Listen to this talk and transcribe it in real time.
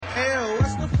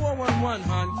411,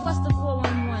 hun? What's the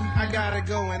 411, hun? I got it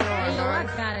going on, Hey, yo, I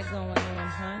hun. got it going on,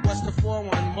 hun. What's the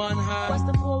 411, hun? What's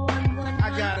the 411, hun?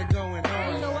 I got it going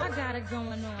on. Hey, yo, I got it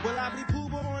going on. Will I be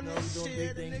pooba on We this doing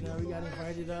shit? big things now. We got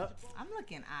invited up. I'm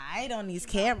looking alright on these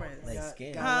cameras.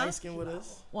 Got light skin with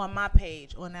us. On my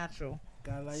page, on natural.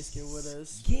 Got light skin with us.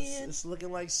 Skin. It's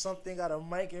looking like something got a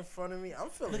mic in front of me. I'm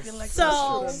feeling Looking like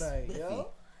special so- tonight, yo.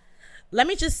 Let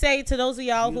me just say to those of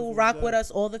y'all Beautiful who rock guy. with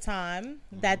us all the time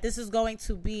that this is going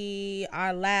to be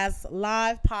our last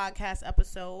live podcast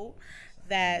episode.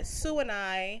 That Sue and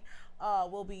I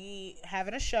will be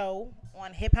having a show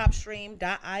on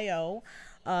hiphopstream.io.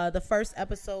 The first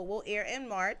episode will air in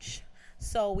March.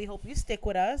 So we hope you stick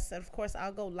with us. And of course,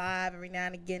 I'll go live every now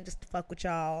and again just to fuck with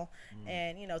y'all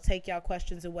and, you know, take y'all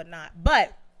questions and whatnot.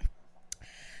 But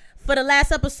for the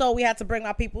last episode, we had to bring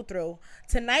my people through.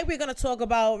 Tonight, we're going to talk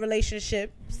about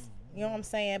relationships. You know what I'm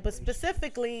saying? But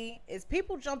specifically, is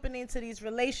people jumping into these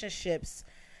relationships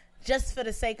just for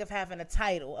the sake of having a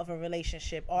title of a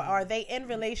relationship? Or are they in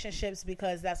relationships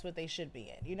because that's what they should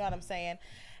be in? You know what I'm saying?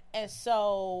 And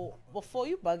so, before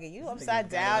you bugging, you upside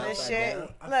down and shit. down.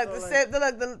 I Look, feel the like sip,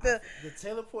 look, the The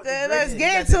teleport. let's The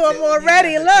get into him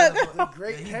already. Look.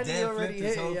 great He Henny dead already flipped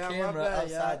his hit. whole Yeah, my camera bad,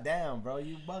 upside yeah. down, bro.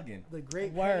 You bugging. The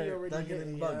great Word. Henny already Thugging hit.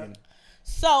 and Yeah. bugging.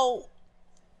 So,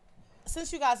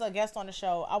 since you guys are guests on the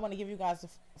show, I want to give you guys the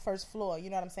first floor, you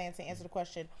know what I'm saying, to answer the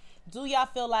question. Do y'all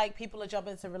feel like people are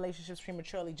jumping into relationships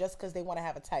prematurely just because they want to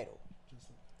have a title?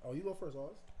 Oh, you go first,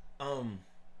 Oz.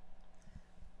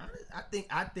 I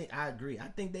think I agree. I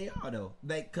think they are though.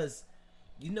 Like, cause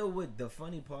you know what the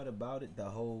funny part about it, the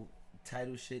whole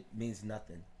title shit means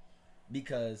nothing,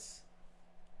 because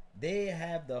they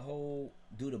have the whole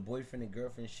do the boyfriend and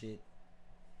girlfriend shit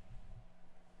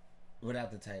without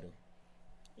the title.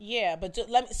 Yeah, but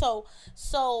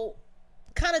so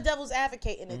kind of devil's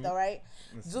advocate in it though, right?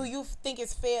 Do you think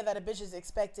it's fair that a bitch is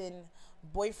expecting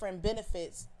boyfriend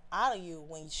benefits out of you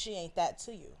when she ain't that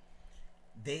to you?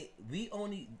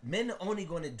 Men are only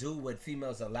going to do what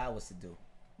females allow us to do,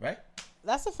 right?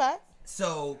 That's a fact.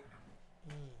 So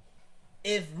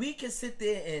if we can sit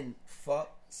there and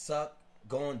fuck, suck,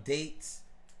 go on dates,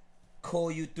 call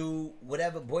you through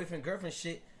whatever boyfriend girlfriend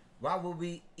shit, why would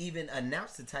we even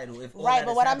announce the title if all Right, that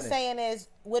but is what happening? I'm saying is,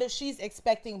 what if she's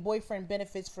expecting boyfriend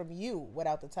benefits from you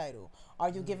without the title? Are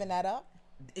you giving that up?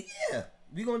 Yeah,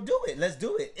 we gonna do it. Let's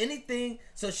do it. Anything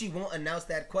so she won't announce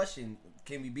that question.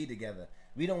 Can we be together?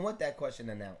 We don't want that question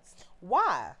announced.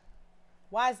 Why?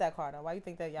 Why is that, Carter? Why you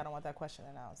think that y'all don't want that question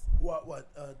announced?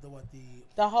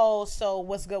 The whole, so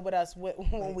what's good with us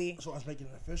when we... So I was making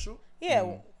it official.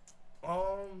 Yeah.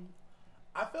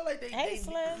 I feel like Hey,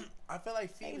 Slim. I feel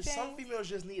like females, Hey, some James. females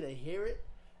just need to hear it,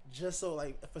 just so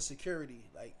like for security,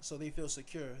 like so they feel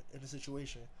secure in the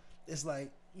situation. It's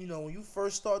like, you know, when you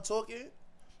first start talking,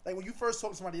 like when you first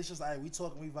talk to somebody, it's just like we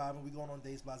talking, we vibing, we going on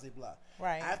dates, blah blah blah.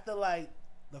 Right. After like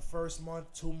the first month,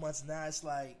 2 months, now it's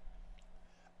like,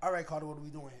 all right, Carter, what are we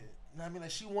doing here? You know what I mean?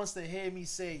 Like she wants to hear me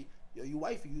say, yo, you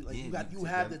wifey, you like Yeah, you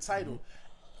have the title.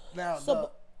 Now,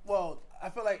 well, I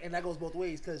feel like, and that goes both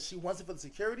ways, because she wants it for the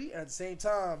security, and at the same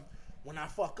time, when I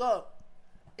fuck up,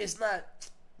 it's not,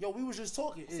 yo, we was just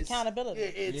talking. It's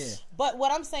accountability. Yeah. But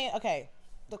what I'm saying, okay,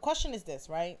 the question is this,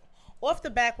 right? Off the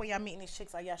back, when y'all meeting these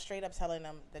chicks, are y'all straight up telling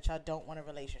them that y'all don't want a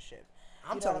relationship?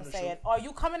 I'm You know telling what I'm the saying? truth. Are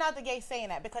you coming out the gate saying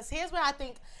that? Because here's what I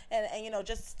think, and you know,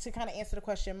 just to kind of answer the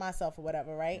question myself or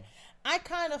whatever, right? I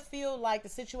kind of feel like the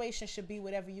situation should be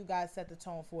whatever you guys set the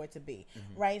tone for it to be,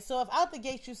 right? So if out the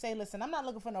gate you say, listen, I'm not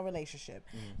looking for no relationship,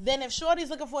 then if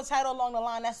Shorty's looking for a title along the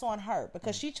line, that's on her,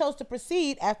 because she chose to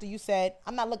proceed after you said,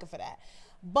 I'm not looking for that.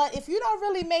 But if you don't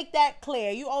really make that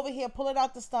clear, you over here pulling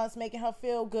out the stunts, making her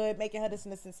feel good, making her this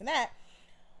and this and that,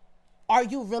 are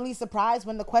you really surprised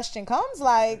when the question comes?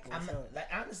 Like,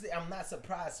 Honestly, I'm not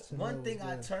surprised. One thing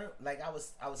I turned, like I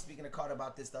was speaking to Carter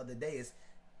about this the other day, is,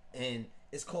 and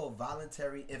it's called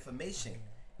voluntary information.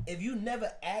 If you never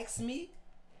ask me,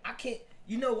 I can't.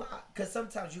 You know why? Because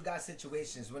sometimes you got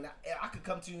situations when I could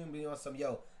come to you and be on some,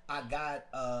 yo, I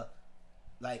got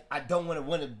like I don't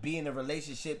want to be in a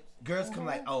relationship. Girls come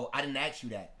like, oh, I didn't ask you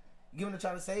that. You get what I'm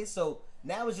trying to say? So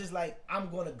now it's just like I'm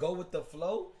gonna go with the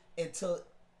flow until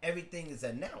everything is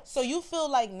announced. so you feel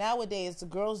like nowadays the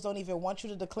girls don't even want you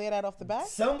to declare that off the bat?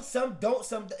 Some don't.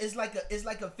 Some it's like a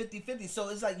 50-50. So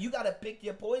it's like you gotta pick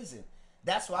your poison.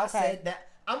 That's why I said that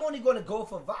I'm only gonna go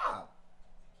for vibe.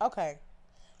 Okay.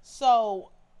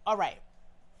 So, all right.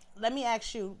 Let me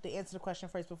ask you to answer the question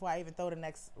first before I even throw the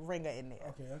next ringer in there.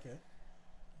 Okay.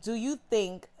 Do you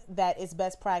think that it's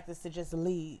best practice to just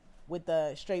lead with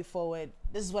the straightforward,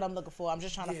 this is what I'm looking for, I'm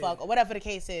just trying to fuck, or whatever the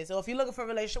case is? Or if you're looking for a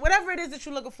relationship, whatever it is that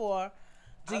you're looking for,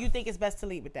 do you think it's best to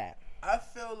lead with that? I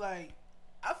feel like,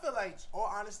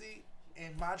 all honesty,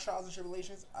 in my trials and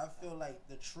tribulations, I feel like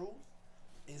the truth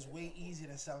is way easier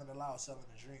than selling a lie or selling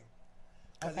a dream.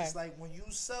 Because Okay. it's like when you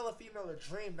sell a female a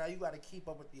dream, now you got to keep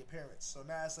up with the appearance. So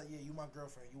now it's like, yeah, you my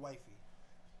girlfriend, you wifey.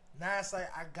 Now it's like,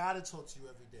 I got to talk to you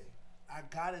every day. I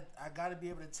gotta be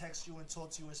able to text you and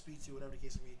talk to you and speak to you, whatever the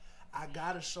case may be. I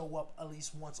got to show up at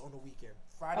least once on the weekend.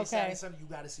 Friday, Okay. Saturday, Sunday, you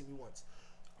got to see me once.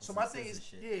 So my thing is,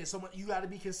 Consistent shit. so you got to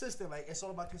be consistent. Like, it's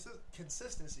all about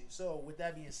consistency. So with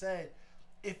that being said,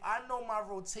 if I know my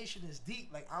rotation is deep,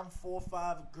 like I'm 4 or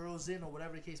 5 girls in or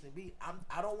whatever the case may be, I'm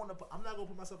not gonna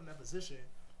put myself in that position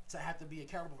to have to be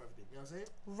accountable for everything. You know what I'm saying?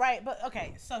 Right, but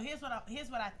okay. So here's what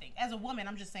I think. As a woman,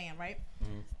 I'm just saying, right?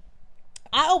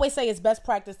 I always say it's best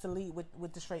practice to lead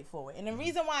with the straightforward. And the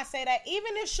reason why I say that,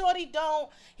 even if shorty don't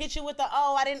hit you with the,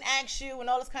 oh, I didn't ask you and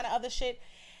all this kind of other shit,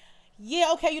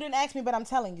 yeah, okay, you didn't ask me, but I'm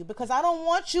telling you. Because I don't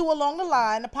want you along the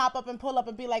line to pop up and pull up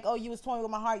and be like, oh, you was toying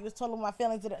with my heart, you was toying with my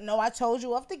feelings. No, I told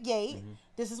you off the gate.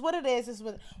 This is what it is.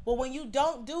 But when you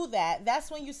don't do that,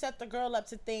 that's when you set the girl up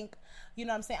to think, you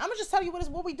know what I'm saying? I'm going to just tell you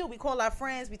what we do. We call our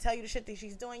friends. We tell you the shit that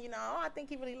she's doing. You know, oh, I think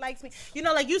he really likes me. You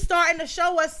know, like you starting to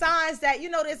show us signs that, you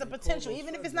know, there's a potential.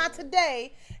 Even if it's not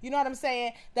today, you know what I'm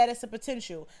saying? That it's a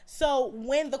potential. So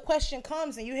when the question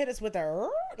comes and you hit us with a,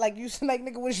 like you like,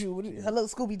 nigga, what's you? Hello,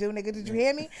 Scooby-Doo, nigga. Did you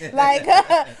hear me? Like,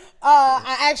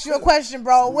 I asked you a question,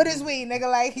 bro. What is we,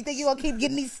 nigga? Like, you think you gonna keep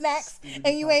getting these snacks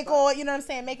and you ain't going, you know what I'm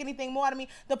saying, make anything more out of me?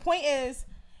 The point is,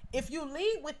 if you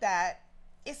lead with that,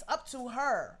 it's up to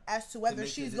her as to whether make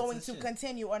she's the going to decision.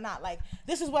 continue or not. Like,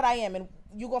 this is what I am, and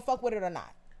you gonna fuck with it or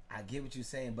not. I get what you're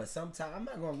saying, but sometimes I'm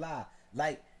not gonna lie.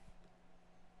 Like,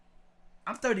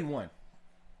 I'm 31.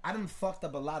 I done fucked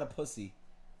up a lot of pussy.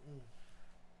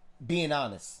 Being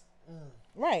honest.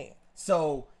 Right.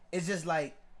 So it's just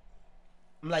like,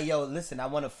 I'm like, yo, listen, I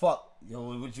want to fuck.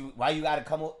 Yo, why you gotta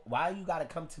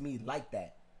come to me like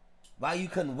that? Why you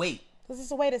couldn't wait? This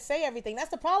is a way to say everything. That's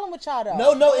the problem with y'all,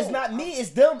 though. No, it's not me. It's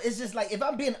them. It's just like, if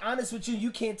I'm being honest with you,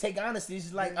 you can't take honesty. It's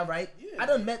just like, all right. Yeah. I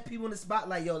done met people in the spot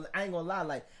like, yo, I ain't gonna lie.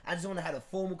 Like, I just want to have a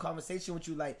formal conversation with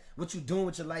you. Like, what you doing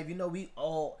with your life? You know, we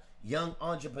all young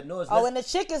entrepreneurs. Oh, and the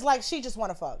chick is like, she just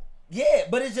want to fuck. Yeah,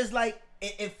 but it's just like,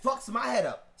 it fucks my head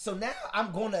up. So now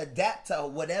I'm going to adapt to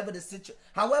whatever the situation.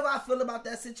 However I feel about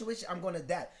that situation, I'm going to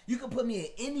adapt. You can put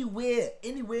me in anywhere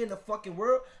in the fucking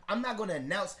world. I'm not going to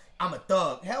announce I'm a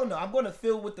thug. Hell no. I'm going to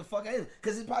feel what the fuck I am.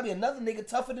 Because it's probably another nigga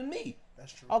tougher than me.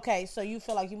 That's true. Okay, so you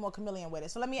feel like you're more chameleon with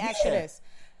it. So let me ask you Yeah. this.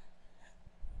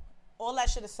 All that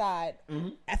shit aside,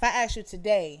 if I ask you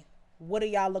today, what are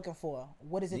y'all looking for?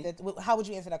 What is it that, how would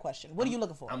you answer that question? What are you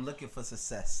looking for? I'm looking for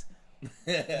success.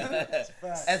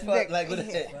 Facts. As far, like, what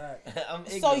Fact. I'm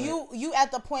So ignorant. you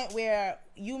at the point where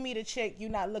you meet a chick,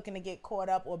 you're not looking to get caught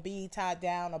up or be tied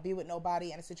down or be with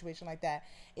nobody in a situation like that.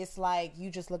 It's like you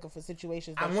just looking for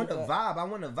situations. That I want you a could- vibe. I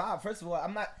want a vibe. First of all,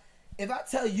 I'm not. If I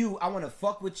tell you I want to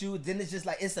fuck with you, then it's just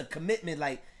like, it's a commitment.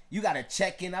 Like, you gotta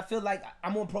check in. I feel like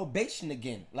I'm on probation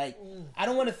again. Like, I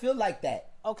don't want to feel like that.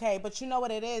 Okay, but you know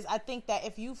what it is? I think that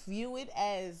if you view it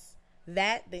as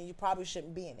that, then you probably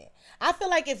shouldn't be in it. I feel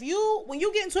like when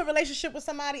you get into a relationship with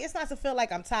somebody, it's not to feel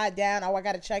like I'm tied down or I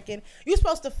gotta check in. You're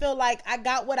supposed to feel like I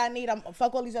got what I need. I'm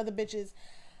fuck all these other bitches.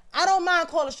 I don't mind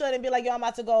calling short and be like, yo, I'm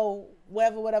about to go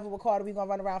whatever with Carter. We gonna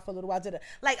run around for a little while.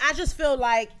 Like, I just feel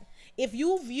like if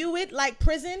you view it like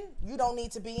prison, you don't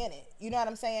need to be in it. You know what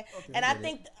I'm saying? Okay, and I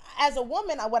think as a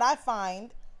woman, what I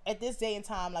find at this day and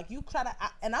time, like, you try to,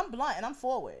 and I'm blunt and I'm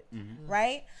forward,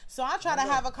 right? So I try to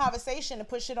have a conversation and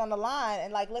put shit on the line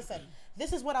and like, listen,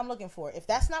 this is what I'm looking for. If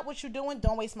that's not what you're doing,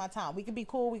 don't waste my time. We could be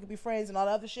cool, we could be friends and all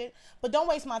the other shit, but don't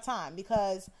waste my time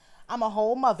because I'm a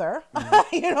whole mother.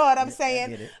 You know what I'm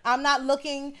saying? I'm not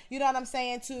looking, you know what I'm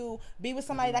saying, to be with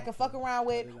somebody that I can fuck around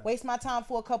with, waste my time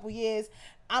for a couple years.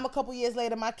 I'm a couple years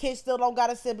later, my kids still don't got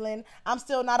a sibling. I'm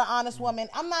still not an honest woman.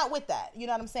 I'm not with that. You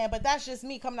know what I'm saying? But that's just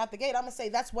me coming out the gate. I'm going to say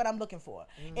that's what I'm looking for.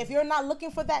 If you're not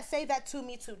looking for that, say that to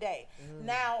me today.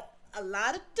 Now, a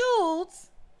lot of dudes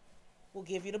will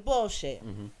give you the bullshit.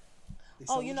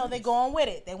 Oh, you know, they going with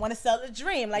it. They want to sell a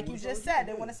dream. Like you just said,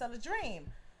 they want to sell a dream.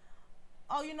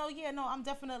 Oh, you know, yeah, no, I'm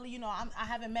definitely, you know, I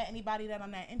haven't met anybody that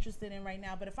I'm not interested in right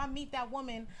now. But if I meet that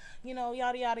woman, you know,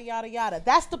 yada, yada, yada, yada.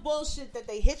 That's the bullshit that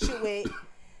they hit you with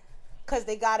because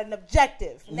they got an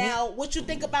objective. Now, what you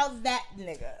think about that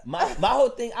nigga? My whole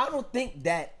thing, I don't think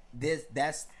that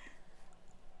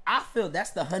I feel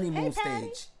that's the honeymoon Hey,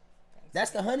 Patty. stage.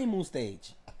 That's the honeymoon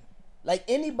stage. Like,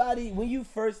 anybody, when you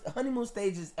first, honeymoon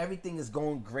stage is everything is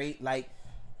going great. Like,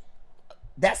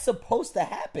 that's supposed to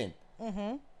happen.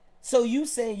 So you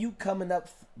saying you coming up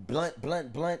blunt.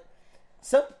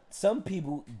 some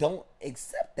people don't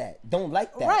accept that, don't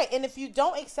like that. Right, and if you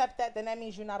don't accept that, then that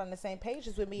means you're not on the same page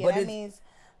as with me, But and that means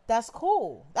that's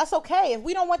cool. That's okay. If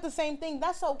we don't want the same thing,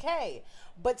 that's okay.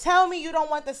 But tell me you don't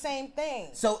want the same thing.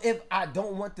 So if I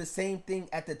don't want the same thing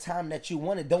at the time that you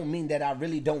want it, don't mean that I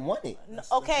really don't want it.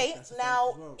 Okay, that's a now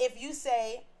fact as well. if you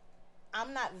say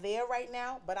I'm not there right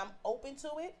now, but I'm open to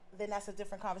it, then that's a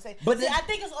different conversation. But See, then- I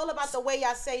think it's all about the way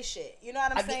y'all say shit. You know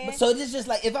what I'm saying? So it's just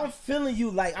like if I'm feeling you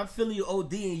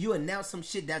OD and you announce some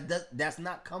shit that's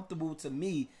not comfortable to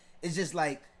me, it's just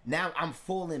like now I'm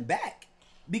falling back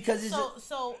because it's just,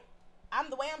 So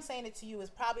the way I'm saying it to you is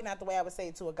probably not the way I would say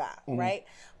it to a guy, Mm-hmm. right?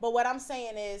 But what I'm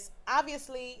saying is,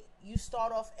 obviously, you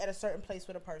start off at a certain place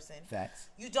with a person. Facts.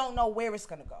 You don't know where it's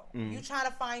gonna go. You trying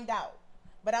to find out.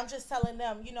 But I'm just telling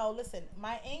them, listen,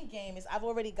 my end game is I've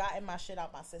already gotten my shit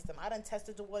out my system. I done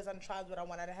tested the waters, I done tried what I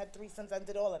want. I done had threesomes, I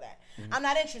did all of that. I'm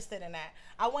not interested in that.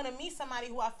 I want to meet somebody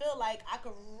who I feel like I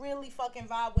could really fucking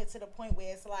vibe with to the point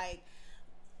where it's like,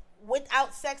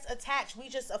 without sex attached, we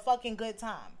just a fucking good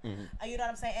time. You know what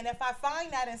I'm saying? And if I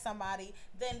find that in somebody,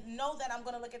 then know that I'm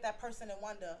going to look at that person and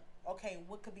wonder, okay,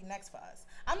 what could be next for us?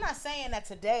 I'm not saying that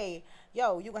today,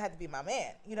 you're going to have to be my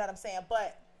man. You know what I'm saying?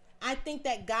 But I think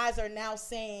that guys are now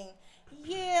saying,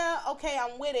 yeah, okay,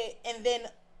 I'm with it. And then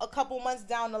a couple months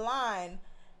down the line,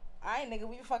 all right, nigga,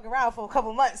 we been fucking around for a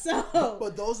couple months. So,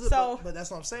 But those are but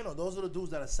that's what I'm saying though. Those are the dudes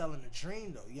that are selling the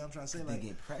dream though. You know what I'm trying to say? They Like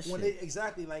get pressured. when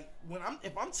exactly like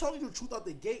if I'm telling you the truth out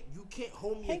the gate, you can't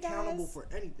hold me Hey, accountable guys. for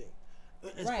anything.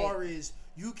 As Right. far as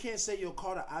you can't say, yo,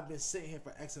 Carter, I've been sitting here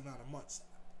for X amount of months.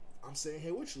 I'm sitting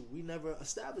here with you. We never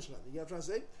established nothing. You know what I'm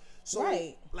trying to say? So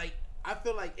Right. like I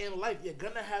feel like in life you're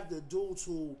gonna have the dudes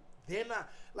who they're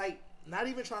not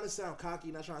even trying to sound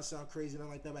cocky, not trying to sound crazy,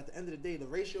 nothing like that. But at the end of the day, the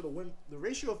ratio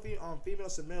of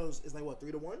females to males is like what,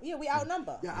 3-1? yeah, we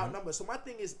outnumber. Yeah, outnumbered. So my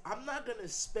thing is, I'm not gonna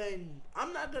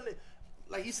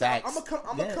like you said, Facts.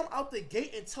 I'm gonna come out the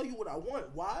gate and tell you what I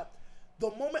want. Why? The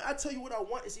moment I tell you what I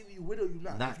want, it's either you with it or you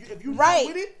not. If you Right.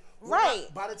 not with it, Right.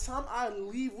 By the time I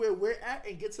leave where we're at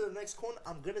and get to the next corner,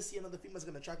 I'm gonna see another female that's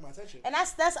gonna attract my attention. And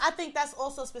that's I think that's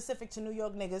also specific to New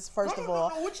York niggas. First No, of no, all,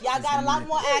 no, which y'all is got a lot New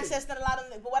more York. access than a lot of.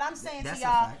 But what I'm saying That's to a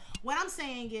y'all, fact. what I'm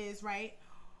saying is right.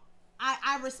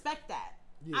 I respect that.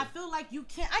 Yeah. I feel like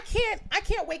I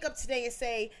can't wake up today and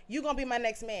say you're gonna be my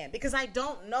next man because I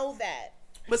don't know that.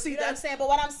 But see, You know what I'm that's saying? But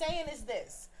what I'm saying is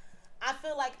this. I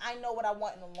feel like I know what I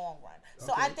want in the long run.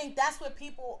 So I Okay. think that's where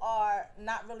people are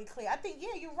not really clear. I think,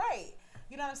 yeah, you're right.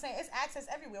 You know what I'm saying? It's access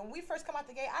everywhere. When we first come out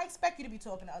the gate, I expect you to be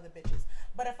talking to other bitches.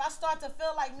 But if I start to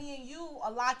feel like me and you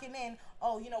are locking in,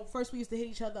 first we used to hit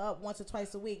each other up once or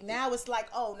twice a week. Now it's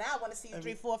like, now I want to see you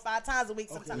 3, 4, 5 times a week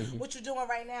sometimes. What you doing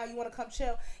right now? You want to come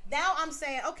chill? Now I'm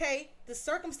saying, okay, the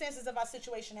circumstances of our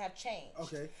situation have changed.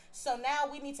 Okay. So now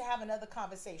we need to have another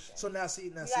conversation. So now You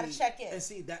gotta check in. And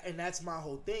see that, and that's my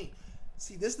whole thing.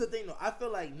 See, this is the thing though. I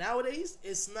feel like nowadays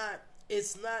it's not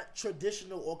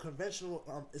traditional or conventional.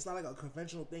 It's not like a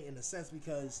conventional thing in a sense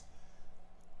because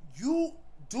you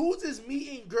dudes is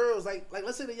meeting girls like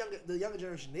let's say the younger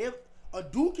generation. A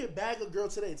dude can bag a girl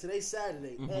today. Today's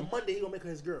Saturday. On Monday he gonna make her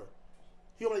his girl.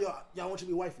 He gonna be like, y'all want you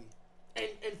to be wifey. And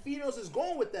females is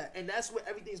going with that, and that's where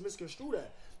everything's misconstrued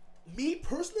at. Me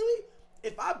personally,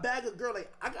 if I bag a girl, like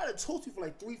I gotta talk to you for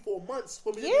like 3-4 months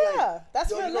for me to be like,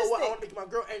 that's yo, you know what? I realistic. want to make my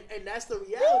girl, and that's the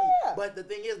reality. Yeah. But the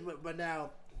thing is, but now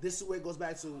this is where it goes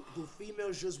back to: do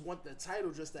females just want the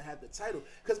title just to have the title?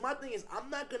 Because my thing is, I'm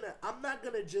not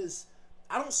gonna just.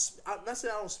 I'm not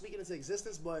saying I don't speak it into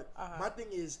existence, but my thing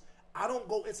is, I don't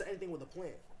go into anything with a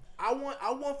plan. I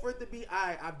want for it to be,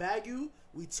 I bag you,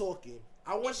 we talking.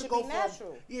 I want to should go be from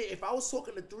natural. if I was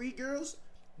talking to 3 girls,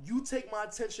 you take my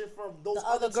attention from those The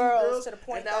other other 2 girls girls to the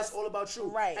point and now it's that's- all about you.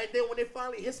 right. And then when it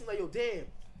finally hits me, like, yo, damn,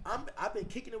 I've been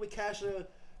kicking it with Kasha.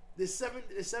 There's 7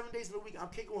 days in the week. I'm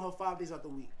kicking with her 5 days out the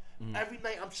week. Every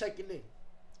night I'm checking in.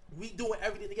 We doing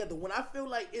everything together. When I feel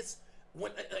like it's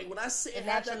when I sit and It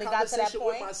have that naturally got to that conversation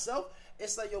with point? myself,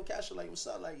 it's like, yo, Kasha, like, what's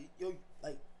up? Like, yo,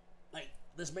 like,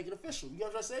 let's make it official. You know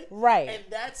what I'm saying? Right. And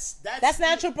that's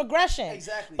natural progression.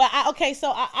 Exactly. But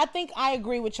I think I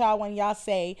agree with y'all when y'all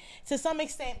say to some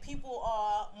extent people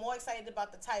are more excited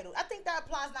about the title. I think that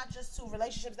applies not just to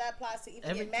relationships, that applies to even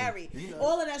Everything. get married. You know.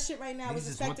 All of that shit right now Niggas is a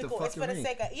just want the spectacle. It's for the fucking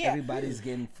sake of ring. Everybody's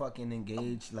getting fucking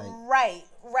engaged. Like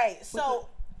Right. So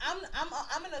I'm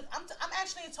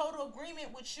actually in total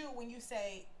agreement with you when you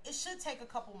say it should take a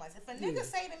couple months. If a nigga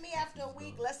say to me after a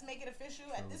week, let's make it official,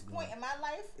 at this point in my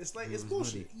life, it's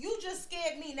bullshit. you just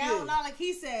scared me. Now not like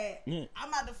he said, I'm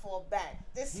about to fall back.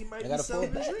 This He might I be gotta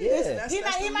selling the fall back. dream. Yeah. Listen, he the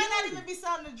might not reality. even be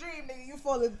selling the dream, nigga. You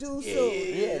fall a due soon. yeah.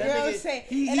 You That know what I'm nigga- saying?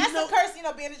 he And that's know- the curse, you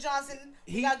know, being a Johnson.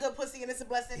 He He- got good pussy and it's a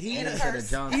blessing. he- and a Instead of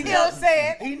curse. Johnson. You know what I'm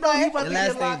saying? He know he about Your to last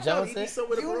get name locked up. He Johnson? be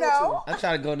somewhere to You go know. to. I'm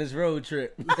trying to go on this road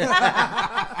trip.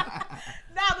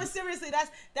 Nah, but seriously,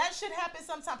 that should happen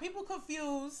sometimes. People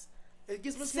confuse It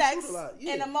gets misconstrued sex a lot.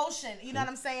 Yeah. and emotion. You know what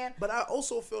I'm saying? But I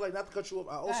also feel like, not to cut you off,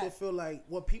 I also ahead. feel like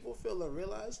what people feel or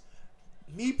realize,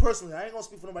 me personally, I ain't gonna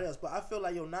speak for nobody else, but I feel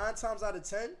like, 9 times out of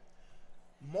 10,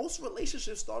 most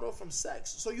relationships start off from sex.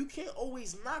 So you can't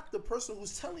always knock the person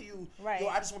who's telling you, Right. yo,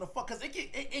 I just want to fuck. Because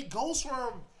it goes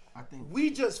from, I think we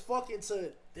just fucking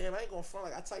to, damn, I ain't gonna front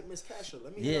like I type Miss Casher.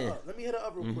 Let me hit her Yeah. up. Let me hit her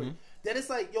up real quick. Then it's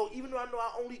like, yo, even though I know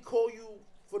I only call you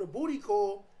for the booty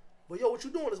call, but yo, what you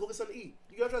doing? Let's go get something to eat.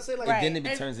 You know what I'm trying to say? Like, Right. then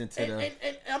it turns into the.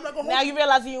 and I'm not gonna hold Now you. you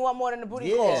realizing you want more than the booty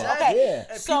Yeah. call. Okay. Yeah.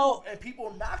 And So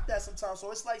people knock that sometimes.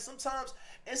 So it's like sometimes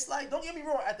it's like, don't get me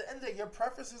wrong. At the end of the day, your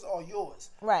preferences are yours.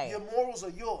 Right. Your morals are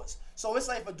yours. So it's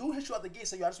like if a dude hits you out the gate,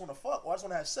 say, yo, I just want to fuck or I just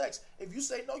want to have sex. If you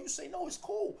say no, you say no. It's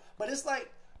cool. But it's like,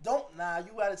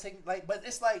 you gotta take like. But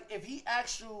it's like if he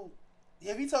asks you.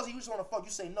 If he tells you just want to fuck,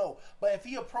 you say no. But if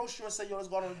he approached you and say, yo, let's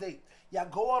go out on a date. Y'all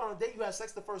go out on a date, you have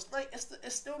sex the first night, it's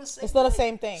still the same it's still the thing.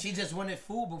 same thing. She just wanted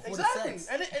food before Exactly. the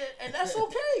sex. And that's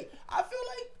okay. I feel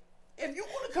like if you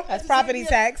want to come That's entertain property me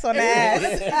tax on the if ass. you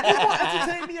want to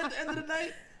entertain me at the end of the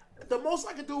night, the most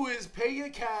I can do is pay your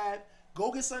cab,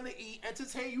 go get something to eat,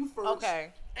 entertain you first.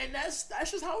 Okay. And that's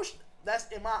just how that's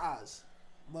in my eyes.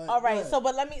 But, All right, yeah. so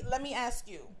but let me ask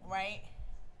you, right?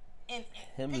 And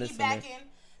Him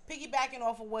piggybacking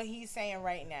off of what he's saying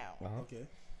right now, Okay.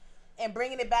 and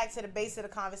bringing it back to the base of the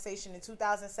conversation in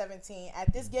 2017.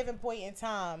 At this given point in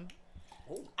time,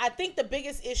 I think the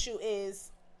biggest issue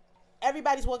is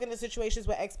everybody's walking into situations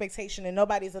with expectation, and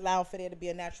nobody's allowed for there to be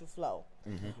a natural flow,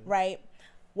 right?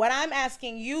 What I'm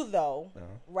asking you though,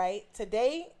 right,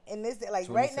 today in this day, like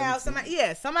right now,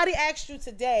 somebody asked you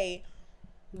today,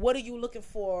 what are you looking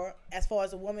for as far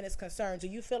as a woman is concerned? Do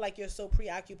you feel like you're so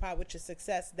preoccupied with your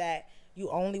success that you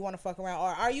only want to fuck around? Or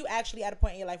are you actually at a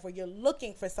point in your life where you're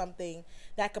looking for something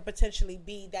that could potentially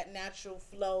be that natural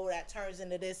flow that turns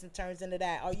into this and turns into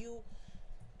that? Are you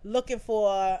looking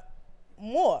for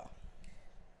more?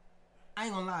 I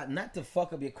ain't gonna lie, not to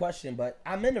fuck up your question, but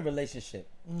I'm in a relationship.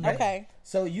 Right? Okay.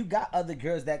 So you got other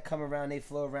girls that come around, they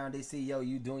flow around, they see, yo,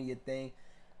 you doing your thing.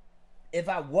 If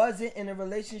I wasn't in a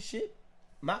relationship,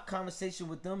 my conversation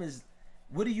with them is,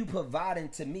 what are you providing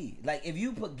to me? Like, if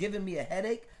you giving me a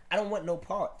headache, I don't want no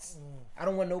parts. I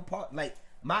don't want no part. Like,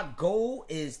 my goal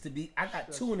is to be, I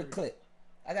got 2 in the clip.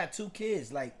 I got 2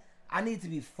 kids. Like, I need to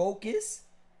be focused,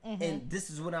 and this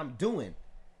is what I'm doing.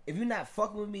 If you're not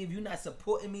fucking with me, if you're not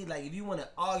supporting me, like, if you want to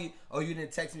argue, or you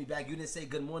didn't text me back, you didn't say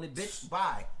good morning, bitch,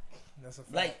 bye. That's a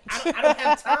fact. Like, I don't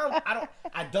have time.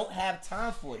 I don't have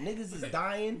time for it. Niggas is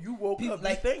dying. You woke up, be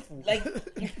like, thankful. Like,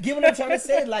 get what I'm trying to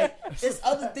say? Like, there's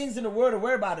other things in the world to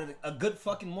worry about. A good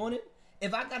fucking morning.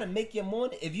 If I gotta make your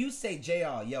morning, if you say,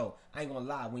 JR, yo, I ain't gonna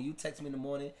lie, when you text me in the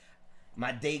morning,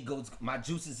 my day goes, my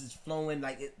juices is flowing,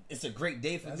 like, it's a great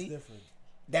day for That's me. different.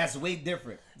 That's way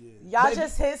different. Y'all Baby.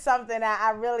 just hit something that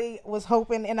I really was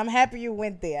hoping, and I'm happy you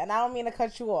went there. And I don't mean to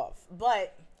cut you off,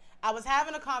 but I was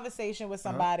having a conversation with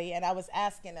somebody, and I was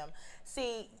asking them,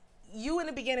 see, you in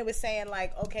the beginning was saying,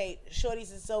 like, okay,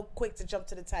 shorties is so quick to jump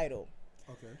to the title.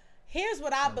 Okay. Here's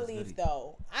what I believe,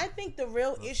 though. I think the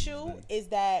real issue is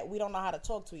that we don't know how to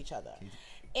talk to each other.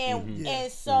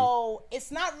 And so it's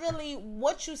not really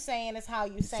what you saying, it's how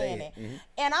you saying it.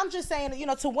 And I'm just saying, you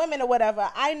know, to women or whatever,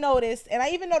 I noticed, and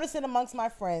I even noticed it amongst my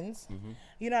friends,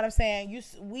 you know what I'm saying?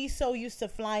 We so used to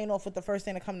flying off with the first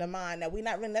thing to come to mind that we're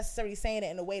not really necessarily saying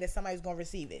it in a way that somebody's going to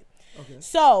receive it. Okay.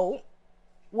 So,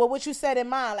 well, what you said in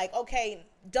mind, like, okay,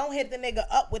 don't hit the nigga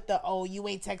up with the, oh, you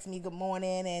ain't text me good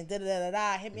morning and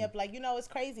da-da-da-da-da. Hit me up like, you know, it's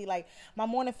crazy. Like, my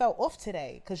morning felt off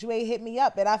today because you ain't hit me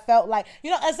up. And I felt like, you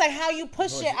know, it's like how you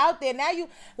push shit out there. Now you,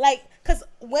 like, because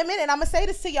women, and I'm going to say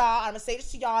this to y'all, and I'm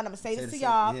going to say this to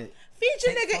y'all, feed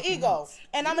your nigga ego.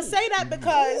 And I'm going to say that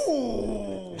because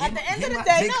at the end of the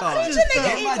day, no, feed your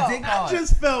nigga ego. I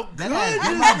just felt good.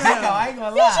 I ain't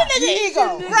gonna lie. Feed your nigga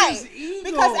ego. nigga's Right. ego.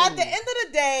 Because at the end of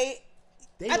the day,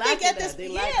 They I think lacking at this, that. They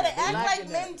they lacking that. They act like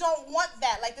lacking men that. don't want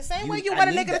that. Like the same way you I want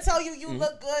a need nigga that. to tell you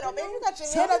look good, or baby, you got your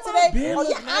Tell hair done my today, beard or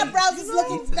look your nice. eyebrows is You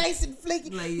looking know? nice and flaky.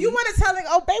 Like, You want to tell him,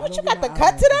 oh baby, you don't got get the my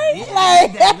cut eyebrows. today? Yeah,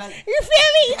 Like, that, like- you feel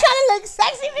me? You trying to look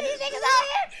sexy for these niggas out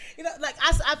here? You know, like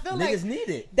I feel like Niggas need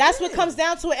it. that's what comes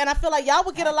down to it, and I feel like y'all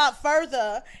would get a lot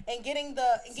further in getting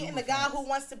the guy who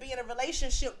wants to be in a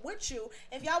relationship with you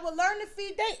if y'all would learn to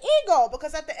feed their ego.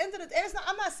 Because at the end of the day,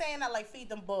 I'm not saying that like feed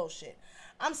them bullshit.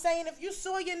 I'm saying if you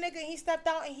saw your nigga and he stepped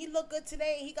out and he looked good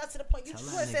today and he got to the point you just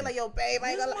Tell want to that say nigga. like, yo, babe, I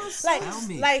ain't gonna Where's my Tell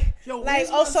me.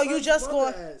 Yo, so you son's just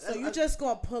brother going, at? so you just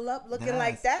gonna pull up looking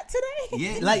like that today?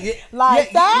 Yeah,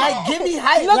 Like that? Like, give me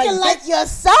height. Looking like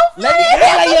yourself? Let me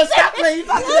feel like you're stopping. You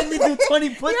about to let me do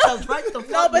 20 push-ups right the fuck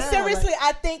No, but now, seriously, like-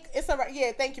 I think it's a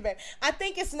yeah. Thank you, babe. I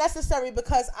think it's necessary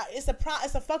because it's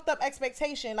a fucked up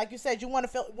expectation. Like you said, you want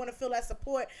to feel that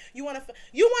support. You want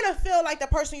to feel like the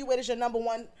person you with is your number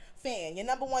one fan, your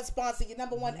number one sponsor, your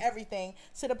number one everything.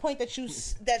 To the point that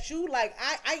you like,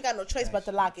 I ain't got no choice but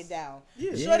to lock it down.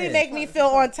 Yeah. Shorty Yeah. make me feel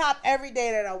on top every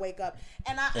day that I wake up,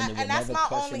 and And it would that's never my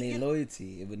question only. their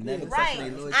loyalty. It would never Right.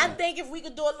 question their loyalty. I think if we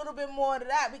could do a little bit more of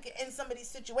that, we could end some of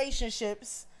these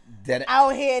situationships That- out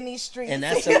here in these streets. and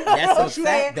that's You a, know that's what a I'm fact,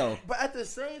 saying? though. But at the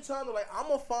same time, like,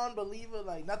 I'm a fond believer,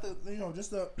 like, not the,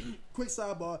 just a quick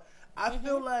sidebar. I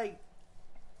feel like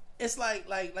it's like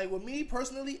with me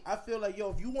personally, I feel like, yo,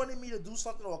 if you wanted me to do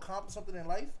something or accomplish something in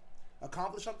life,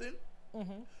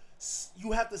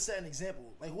 you have to set an example.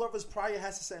 Like, whoever's prior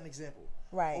has to set an example.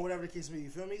 Right. Or whatever the case may be, you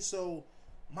feel me? So,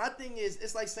 my thing is,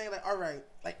 it's like saying, like, all right,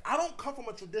 like, I don't come from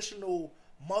a traditional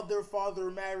mother-father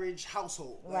marriage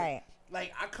household. Like, Right.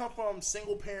 Like, I come from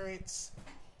single parents.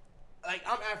 Like,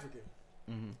 I'm African.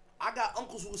 I got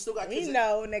uncles who still got kids. We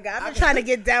know, nigga. I've I been got- trying to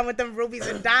get down with them rubies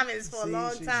and diamonds for a See,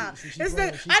 long she- time. she This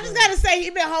playing, nigga, she I just playing. gotta say, he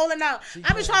been holding out. I've been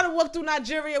playing. trying to walk through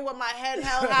Nigeria with my head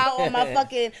held high on my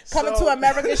fucking coming So- to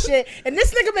America shit, and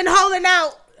this nigga been holding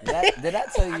out. Did I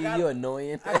tell you you're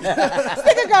annoying? This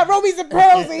nigga got rubies and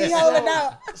pearls and he holding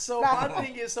out. So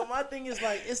my thing is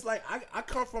like, it's like I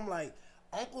come from like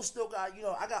uncles still got,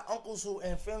 I got uncles who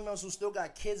and family members who still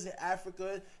got kids in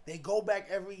Africa. They go back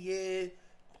every year,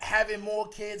 having more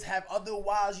kids, have other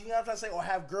wives, you know what I'm trying to say, or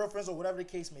have girlfriends or whatever the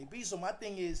case may be. So my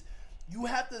thing is, you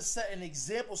have to set an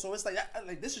example. So it's like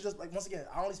this is just like, once again,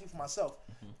 I only speak for myself.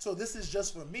 So this is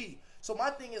just for me. So my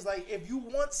thing is like, if you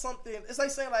want something, it's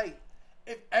like saying like,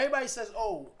 if everybody says,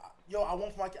 "Oh, yo, I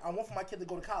want for my kid to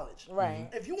go to college." Right.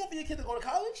 If you want for your kid to go to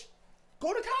college,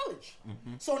 go to college.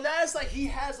 So now it's like he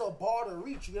has a bar to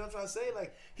reach. You know what I'm trying to say?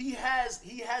 Like he has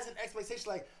an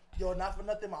expectation. Like, yo, not for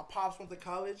nothing, my pops went to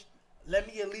college. Let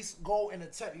me at least go and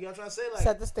attempt. You know what I'm trying to say? Like,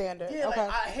 Set the standard. Yeah, Okay. like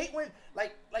I hate when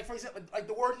like for example, like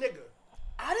the word nigga.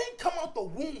 I didn't come out the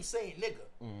womb saying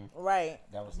nigga. Right.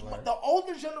 That was learned. The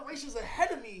older generations ahead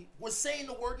of me was saying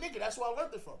the word nigga. That's where I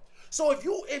learned it from. So if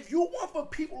you want for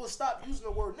people to stop using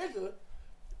the word nigga,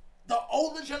 the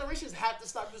older generations have to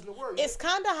stop using the word. It's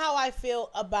kind of how I feel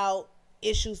about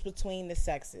issues between the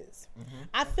sexes.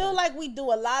 I feel like we do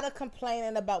a lot of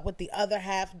complaining about what the other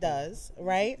half does,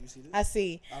 right? You see this? I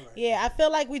see. All right. Yeah, I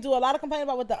feel like we do a lot of complaining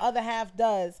about what the other half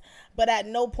does, but at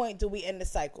no point do we end the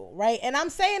cycle, right? And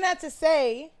I'm saying that to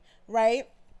say, right,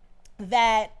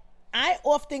 that I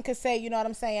often could say, you know what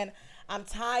I'm saying, I'm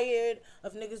tired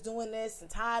of niggas doing this and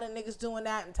tired of niggas doing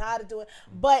that and tired of doing,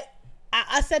 but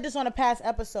I said this on a past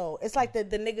episode. It's like the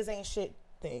niggas ain't shit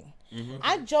thing.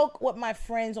 I joke with my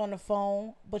friends on the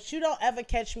phone, but you don't ever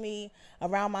catch me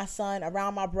around my son,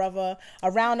 around my brother,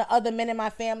 around the other men in my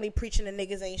family preaching the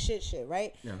niggas ain't shit,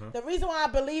 right? The reason why I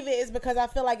believe it is because I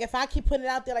feel like if I keep putting it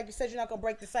out there, like you said, you're not gonna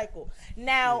break the cycle.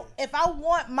 Now, if I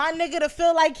want my nigga to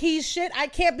feel like he's shit, I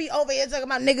can't be over here talking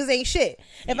about niggas ain't shit.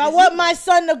 If I want my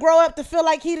son to grow up to feel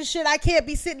like he the shit, I can't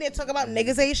be sitting there talking about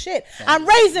niggas ain't shit. I'm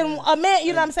raising a man,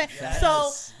 you know what I'm saying?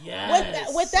 So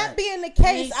with that being the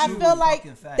case, I feel like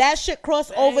that shit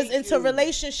crossovers into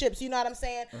relationships, you know what I'm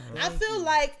saying? I feel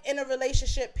like in a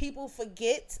relationship, people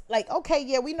forget, like, okay,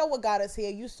 yeah, we know what got us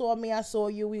here. You saw me, I saw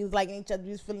you. We was liking each other,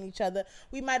 we was feeling each other.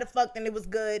 We might have fucked and it was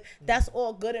good. That's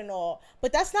all good and all.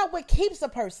 But that's not what keeps a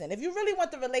person. If you really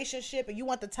want the relationship and you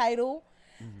want the title,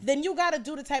 then you got to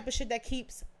do the type of shit that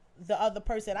keeps the other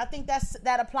person. I think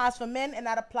that applies for men and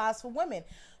that applies for women.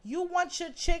 You want your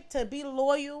chick to be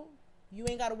loyal. You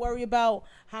ain't got to worry about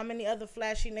how many other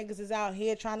flashy niggas is out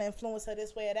here trying to influence her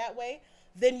this way or that way.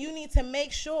 Then you need to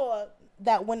make sure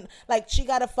that when, like, she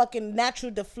got a fucking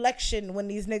natural deflection when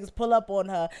these niggas pull up on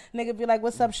her. Nigga be like,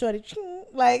 what's up, shorty?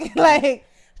 Like,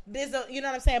 there's a, you know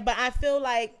what I'm saying? But I feel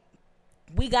like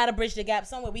we got to bridge the gap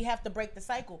somewhere. We have to break the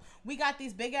cycle. We got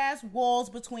these big ass walls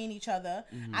between each other.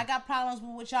 I got problems with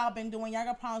what y'all been doing. Y'all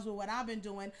got problems with what I've been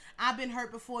doing. I've been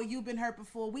hurt before. You've been hurt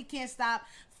before. We can't stop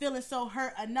feeling so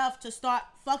hurt enough to start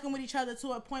fucking with each other to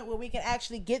a point where we can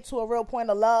actually get to a real point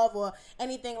of love or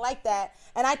anything like that.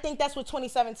 And I think that's what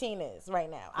 2017 is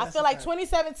right now. I feel like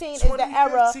 2017 is the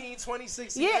era.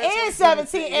 2016. Yeah, and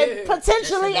 17 and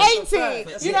potentially That's a 18.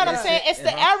 fact. You know what I'm saying? It's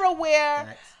the era where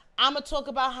Facts. I'm going to talk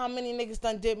about how many niggas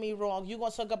done did me wrong. You going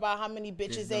to talk about how many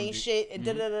bitches ain't shit and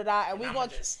da-da-da-da. And we going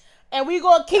to... And we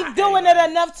gonna keep doing it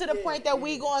enough to the point that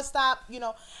we gonna stop,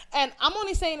 And I'm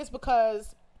only saying this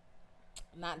because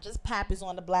not just Pap is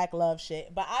on the black love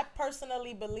shit, but I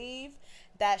personally believe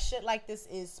that shit like this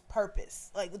is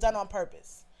purpose, like done on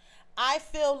purpose. I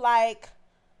feel like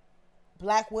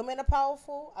black women are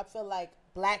powerful. I feel like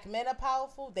black men are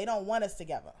powerful. They don't want us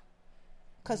together.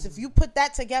 Because if you put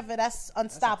that together, that's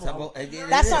unstoppable.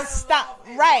 That's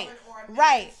unstoppable. Right.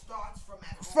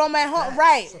 From at home.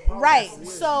 Right.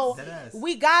 So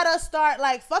we gotta start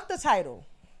like, fuck the title.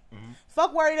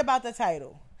 Fuck worried about the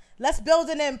title. Let's build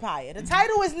an empire. The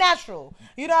title is natural.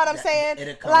 You know what I'm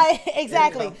saying? Like,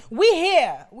 exactly. We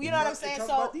here. You know what I'm saying?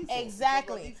 So,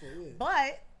 exactly.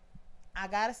 But I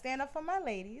gotta stand up for my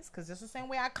ladies, because this is the same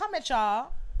way I come at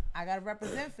y'all. I gotta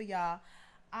represent for y'all.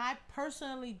 I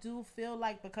personally do feel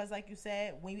like, because like you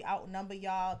said, when we outnumber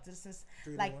y'all, this is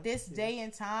like this day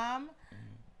and time,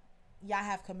 y'all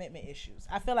have commitment issues.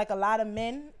 I feel like a lot of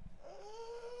men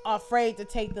are afraid to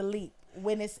take the leap.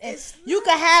 When it's you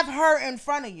could have her in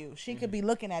front of you. She could be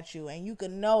looking at you, and you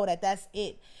could know that that's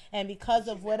it. And because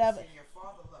of whatever. Your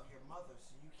father loved your mother,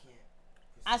 so you can't.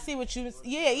 I see what you.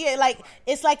 Yeah. Like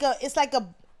it's like a.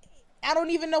 I don't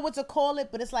even know what to call it,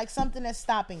 but it's like something that's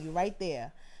stopping you right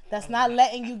there. That's not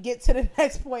letting you get to the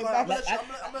next point. I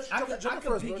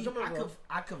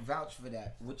could vouch for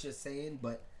that, what you're saying,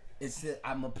 but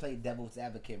I'm gonna play devil's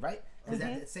advocate, right? Because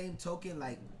at the same token,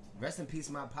 like, rest in peace,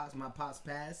 my pops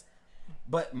passed,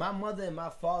 but my mother and my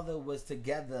father was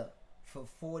together for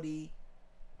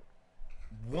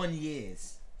 41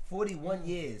 years. 41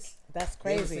 years. That's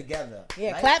crazy. They was together.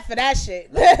 Yeah, right? Clap for that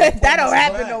shit. That don't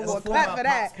happen no more. Before Clap for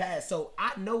that. Passed. So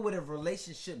I know what a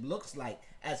relationship looks like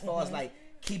as far as like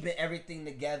keeping everything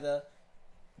together,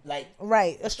 like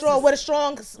right. What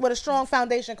a strong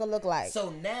foundation could look like.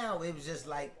 So now it was just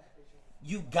like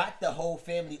you got the whole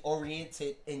family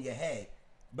oriented in your head,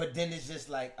 but then it's just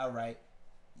like, all right,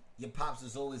 your pops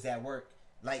is always at work.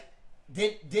 Like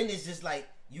then it's just like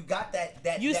you got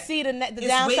that. You see the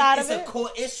downside of it. It's a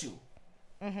core issue.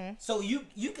 So you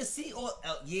can see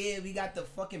we got the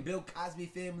fucking Bill Cosby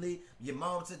family. Your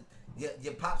mom's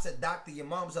your pop's a doctor. Your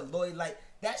mom's a lawyer. Like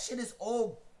that shit is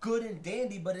all good and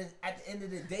dandy, but at the end of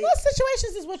the day, well,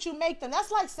 situations is what you make them. That's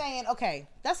like saying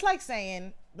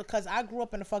because I grew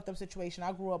up in a fucked up situation.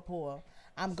 I grew up poor.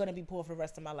 I'm gonna be poor for the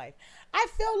rest of my life. I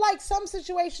feel like some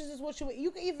situations is what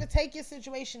you can either take your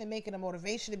situation and make it a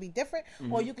motivation to be different,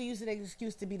 or you can use it as an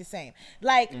excuse to be the same.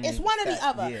 Like it's one or the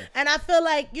other. Yeah. And I feel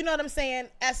like, you know what I'm saying,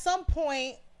 at some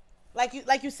point, like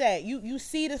you said, you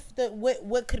see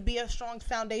what could be a strong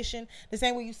foundation the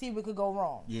same way you see what could go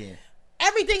wrong. Yeah.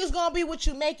 Everything is gonna be what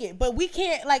you make it, but we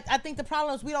can't. Like, I think the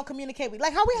problem is we don't communicate.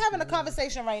 Like how we having a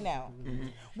conversation right now.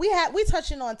 We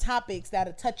touching on topics that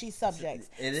are touchy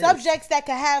subjects, subjects that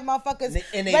could have motherfuckers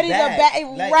ready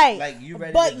to right. Like you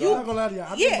ready but to you, I'm not gonna lie to you.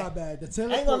 I'm in my bag. The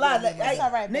I ain't gonna lie. That's all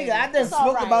right, nigga. I done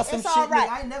spoke about some shit. Nigga,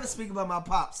 I ain't never speak about my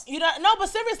pops. You know, no, but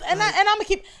seriously, and I'm gonna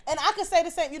keep. And I can say the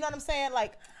same. You know what I'm saying?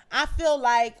 Like, I feel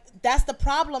like that's the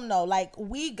problem, though. Like,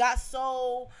 we got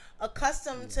so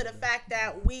accustomed to the fact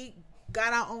that we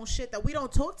got our own shit that we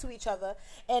don't talk to each other,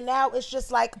 and now it's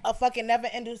just like a fucking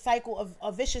never-ending cycle of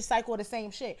a vicious cycle of the same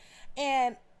shit.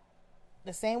 And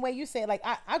the same way you said, like,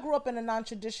 I grew up in a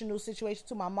non-traditional situation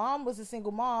too. My mom was a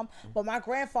single mom, but my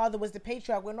grandfather was the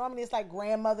patriarch, where normally it's like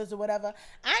grandmothers or whatever.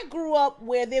 I grew up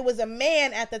where there was a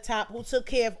man at the top who took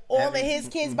care of all of his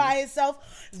kids by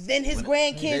himself, then his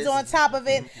grandkids on top of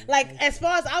it. Like, as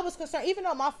far as I was concerned, even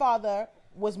though my father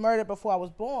was murdered before I was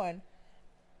born,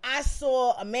 I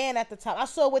saw a man at the top. I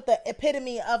saw what the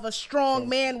epitome of a strong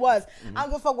man was. I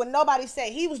don't give a fuck what nobody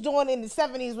said. He was doing it in the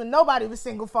 70s when nobody was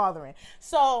single fathering.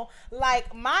 So,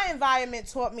 like, my environment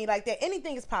taught me, like, that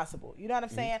anything is possible. You know what I'm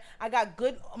saying? I got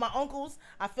my uncles.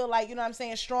 I feel like, you know what I'm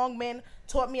saying, strong men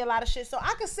taught me a lot of shit. So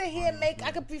I could sit here and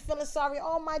I could be feeling sorry.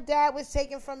 Oh, my dad was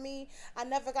taken from me. I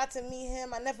never got to meet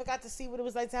him. I never got to see what it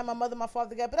was like to have my mother and my father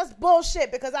together. But that's bullshit,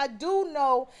 because I do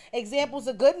know examples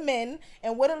of good men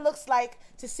and what it looks like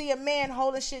to see a man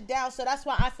holding shit down. So that's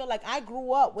why I feel like I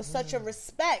grew up with such a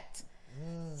respect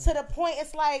to the point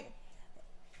it's like,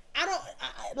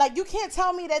 like, you can't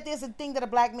tell me that there's a thing that a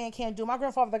black man can't do. My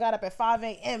grandfather got up at 5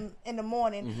 a.m. in the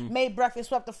morning, made breakfast,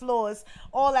 swept the floors,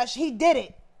 all that shit. He did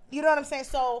it. You know what I'm saying?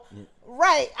 So,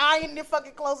 right, iron your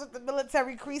fucking clothes with the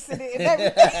military crease in it and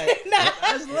everything.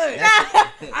 That's lit. I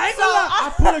ain't gonna lie.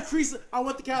 I put a crease. I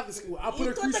went to Catholic school. I put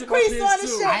a crease in my pants too.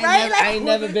 Shit, I ain't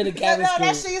never been to Catholic school.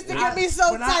 That shit used to get me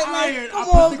so tight. I Come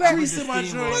put on, the Grandpa. crease in my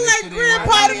joint. Like,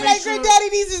 Grandpa gotta be make like, sure- granddaddy,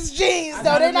 these is jeans,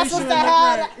 though. They're not supposed to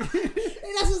have. They're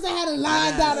They're not supposed to have a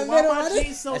line down the middle. Why my Right?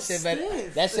 jeans so That shit better.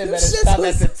 stiff? That shit Them better shits stop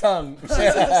was- at the tongue.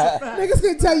 Niggas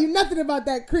can tell you nothing about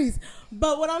that crease.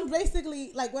 But what I'm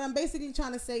basically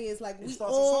trying to say is like we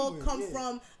starts all somewhere, come yeah.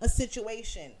 from a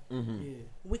situation. Yeah.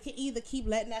 We can either keep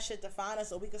letting that shit define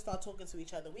us, or we can start talking to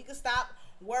each other. We can stop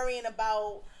worrying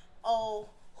about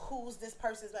who's this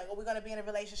person's like. Are we gonna be in a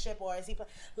relationship, or is he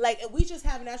like? If we just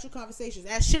have natural conversations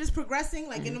as shit is progressing,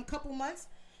 like in a couple months,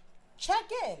 check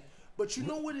in. But you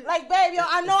know what it Like, babe, yo,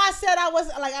 I know I said I was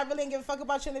like I really didn't give a fuck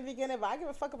about you in the beginning, but I give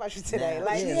a fuck about you today. Nah,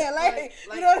 Like, yeah. yeah, like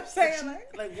you know what I'm saying?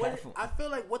 Like what I feel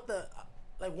like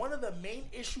one of the main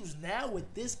issues now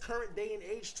with this current day and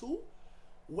age too,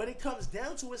 when it comes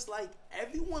down to it's like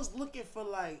everyone's looking for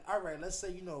like, all right, let's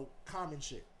say, common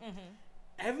shit.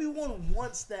 Everyone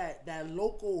wants that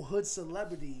local hood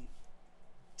celebrity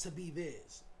to be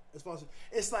theirs. As far as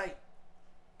it's like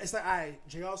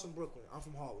JR's from Brooklyn. I'm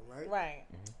from Harlem, right? Right.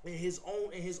 In his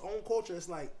own culture, it's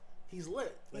like he's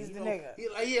lit. Like, He's the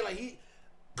nigga. He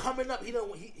coming up.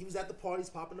 He was at the parties,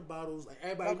 popping the bottles. Like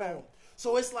everybody know him.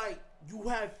 So it's like you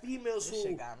have females This who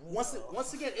shit got me,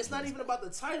 once again, it's not even about the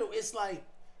title. It's like,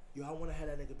 yo, I want to have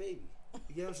that nigga baby.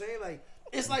 You get what I'm saying? Like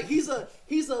it's like he's a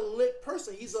lit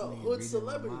person. He's a hood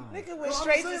celebrity. Nigga went No, I'm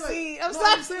straight saying, to like- see. no,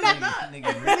 I'm saying like not.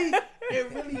 It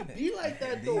really be like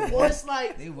that though. Or it's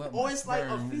like They want a my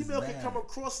sperm female as can bad. come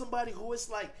across somebody who it's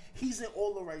like he's in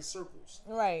all the right circles.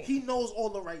 Right. He knows all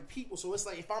the right people. So it's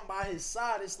like if I'm by his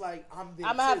side, it's like I'm there.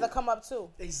 I'm gonna have too. to come up too.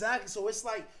 Exactly. So it's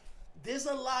like there's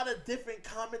a lot of different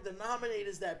common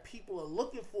denominators that people are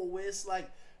looking for. Where it's like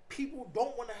people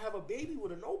don't want to have a baby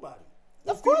with a nobody.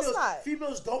 Of course females, not.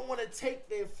 Females don't want to take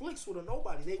their flicks with a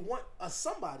nobody. They want a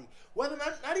somebody. Whether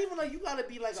not even like you gotta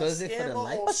be like So a is it for the scandal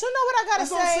likes? or- But you know what I gotta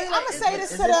That's what I'm say? saying, I'm like, gonna say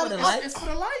this is to it them. for the likes? It's for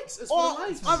the likes. It's Or, for the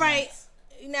likes. all right.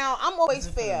 Now I'm always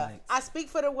for the fair. likes. I speak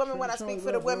for the women when I Sure, speak sure,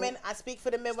 for the yeah, bro. women. I speak for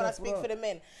the men when I Step speak up. for the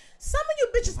men. Some of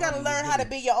you bitches gotta learn how to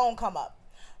be your own come up.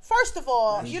 First of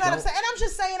all, you know what I'm saying? And I'm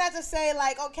just saying that to say,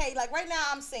 like, okay, like right now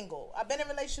I'm single. I've been in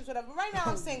relationships with but right now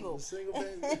I'm single. Single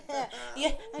baby.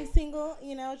 Yeah, I'm single,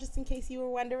 just in case you were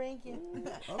wondering. Yeah.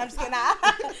 I'm just kidding.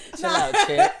 Chill out,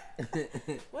 champ.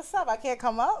 What's up? I can't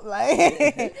come up? Like,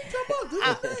 Come on, do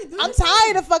your thing. Do I'm your thing.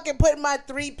 tired of fucking putting my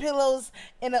 3 pillows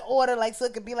in an order, like, so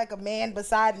it could be like a man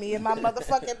beside me in my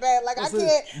motherfucking bed. Like, I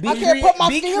can't put my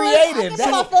be feelings. creative. I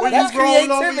can't put my feelings That's out.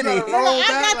 creativity.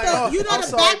 I got like, the, you know, I'm the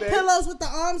sorry, back babe. pillows with the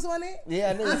arms on it. Yeah,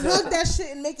 I know. I hug that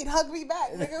shit and make it hug me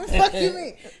back. Nigga, what the fuck you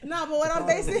mean? No, but what I'm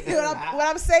basically, what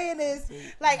I'm saying is,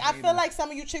 like, I feel like some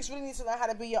of you chicks really need to learn how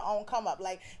to be your own come up.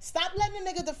 Like, stop letting a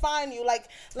nigga define you. Like,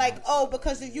 oh,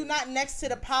 because if you're not next to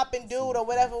the poppin' dude or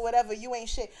whatever, you ain't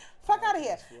shit. Fuck out of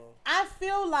here. I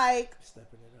feel like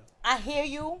Stepping it up. I hear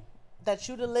you that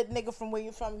you the lit nigga from where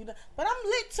you from, but I'm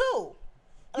lit too.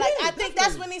 Like, Yeah, I think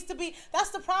that's what needs to be. That's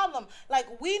the problem.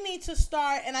 Like, we need to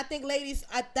start, and I think ladies,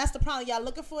 that's the problem. Y'all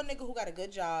looking for a nigga who got a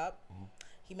good job.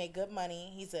 He make good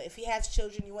money. If he has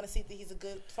children, you want to see that he's a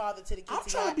good father to the kids. I'm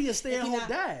trying to be a stay-at-home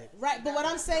dad. Right, but what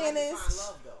I'm saying is, Find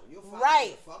love, though. You'll find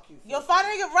right, the fuck you you'll for. find a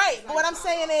nigga right. But what I'm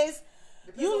saying is,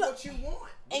 Depends you on look, what you want.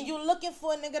 and you looking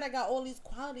for a nigga that got all these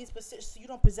qualities, but you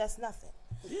don't possess nothing.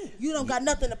 You don't got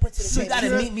nothing to put to the So you table.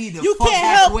 gotta meet me the You fuck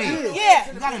can't help. halfway.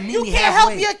 Yeah, You gotta meet you me can't help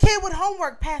halfway. your kid with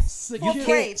homework past Secure- fourth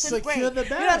grade, fifth secure grade. the You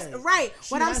know what I'm bag. saying? Right.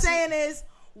 She What I'm has to- saying is,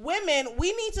 women,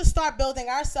 we need to start building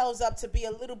ourselves up to be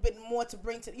a little bit more to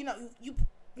bring to. You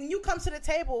when you come to the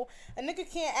table, a nigga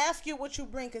can't ask you what you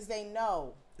bring because they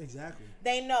know. Exactly.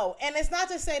 They know, and it's not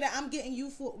to say that I'm getting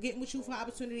with you for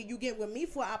opportunity. You get with me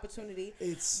for opportunity.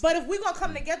 But if we're gonna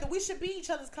come together, we should be each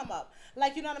other's come up.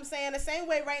 Like, you know what I'm saying? The same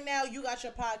way right now, you got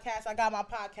your podcast, I got my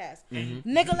podcast.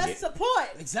 Nigga, let's support.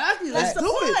 Exactly. Let's Let's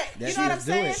do support. it. You know what I'm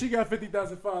saying? She got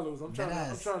 50,000 followers. I'm trying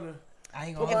Yes. to. I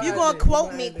ain't gonna If you lie. gonna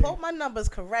quote me, quote my numbers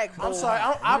correct, boo. I'm sorry.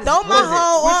 I'm Throw my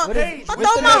whole, What is- throw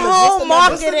what's the my numbers? whole What's the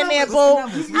market numbers? in there, What's the boo.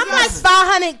 numbers? I'm like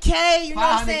 500K. You know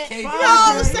what I'm saying? 500K, You know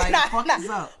what I'm saying? like, fuck is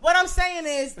up? What I'm saying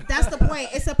is, that's the point.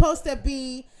 It's supposed to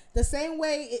be the same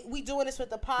way we doing this with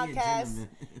the podcast. gentlemen.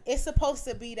 It's supposed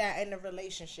to be that in a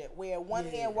relationship where one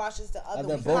hand washes the other.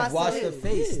 Other We both wash constantly- the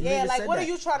face. Yeah, Nigga like said what that. are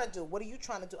you trying to do? What are you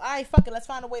trying to do? All right, fuck it. Let's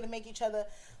find a way to make each other.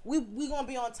 We gonna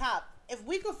be on top. If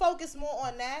we could focus more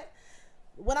on that.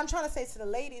 What I'm trying to say to the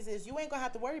ladies is, you ain't gonna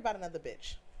have to worry about another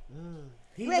bitch.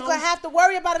 You ain't gonna have to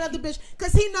worry about another bitch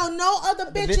because he know no other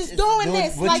bitch is bitch is doing doing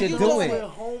this what like you're you doing. doing. where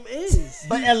home is.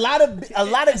 But a lot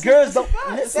of girls don't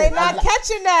listen. They not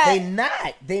catching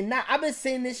that. They not. I've been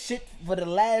saying this shit for the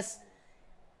last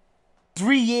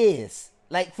 3 years.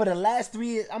 Like, for the last 3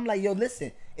 years, I'm like, yo,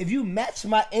 listen. If you match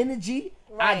my energy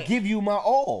I Right. give you my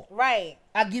all. Right.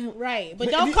 I give you Right. But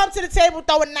If don't you- come to the table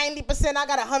throwing 90%. I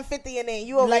got 150 in there.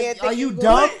 You over Like, here are thinking you good.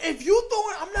 dumb? But if you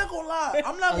throwing, I'm not gonna lie.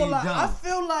 I'm not Are gonna you lie. dumb?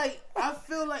 I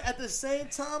feel like at the same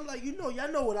time, like y'all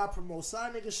know what I promote.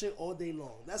 Side nigga shit all day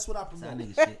long. That's what I promote. That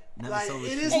nigga shit. Never Like, sold it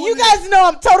shit. is And what you it guys know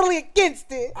I'm totally against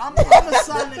it. I'm a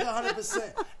side nigga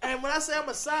 100%. And when I say I'm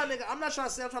a side nigga, I'm not trying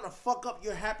to say I'm trying to fuck up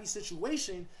your happy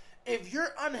situation. If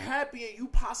you're unhappy and you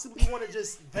possibly want to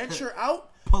just venture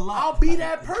out, Pull up. I'll be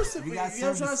that person for We you. got You know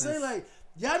what I'm trying to say? services. Like,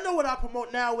 y'all know what I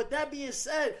promote now. With that being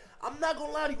said, I'm not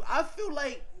gonna lie to you. I feel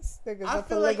like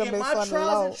in my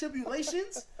trials and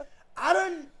tribulations, I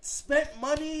done spent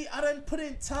money, I done put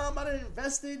in time, I done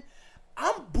invested.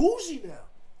 I'm bougie now.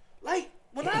 Like,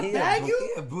 when I bag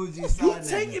you, a bougie you side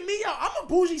taking nigga. me out. I'm a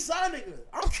bougie side nigga.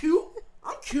 I'm cute.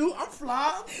 I'm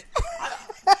fly.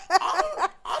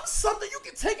 I'm something you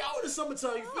can take out in the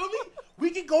summertime. You feel me? We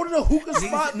can go to the hookah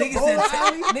spot. the bowling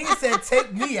alley. Nigga said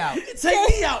take me out. You can take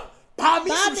me out. Buy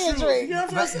me some me a shoes. drink. You know what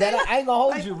I'm But saying? that I ain't gonna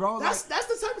hold Like, you, bro. That's the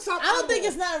type of time. I don't think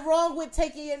it's not wrong with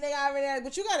taking your nigga out there,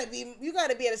 but you gotta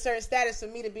be at a certain status for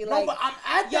me to be No, like, but I'm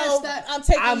at yo, that stat. I'm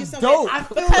taking I'm you somewhere. dope. I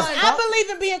feel Because like I believe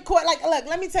in being court. Like, look,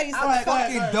 let me tell you something.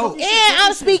 fucking dope. And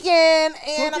I'm speaking,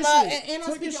 and I'm Talk your shit. and I'm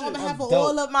Talk speaking your on shit. behalf of dope.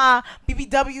 all of my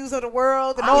BBWs of the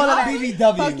world and I all of love that.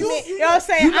 BBWs. Fuck you know what I'm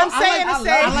saying? I'm saying to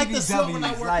say, I like the sweat when I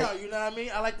BBWs, work like- out. You know what I mean?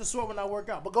 I like the sweat when I work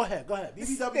out. But go ahead.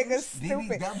 nigga's BBWs.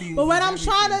 stupid. BBWs But what is I'm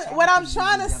trying everything. to what I'm Shout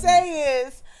trying out to to say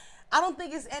is, I don't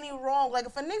think it's any wrong. Like,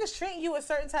 if a nigga's treating you a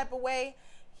certain type of way,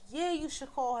 yeah, you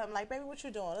should call him. Like, baby, what you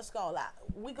doing? Let's go. Like,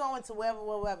 we going to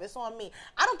wherever. It's on me.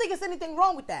 I don't think it's anything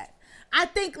wrong with that. I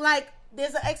think, like,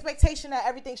 there's an expectation that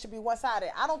everything should be one-sided.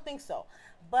 I don't think so.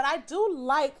 But I do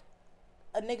like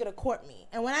a nigga to court me.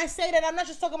 And when I say that, I'm not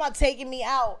just talking about taking me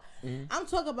out. I'm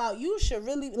talking about you should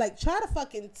really, like, try to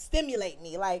fucking stimulate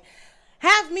me. Like,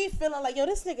 have me feeling like, yo,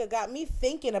 this nigga got me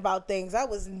thinking about things I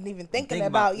wasn't even thinking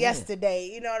about yeah. yesterday.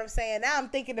 You know what I'm saying? Now I'm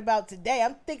thinking about today.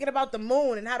 I'm thinking about the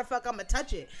moon and how the fuck I'm gonna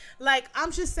touch it. Like,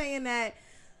 I'm just saying that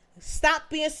stop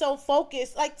being so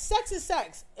focused. Like, sex is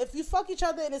sex. If you fuck each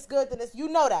other and it's good, then it's, you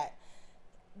know that.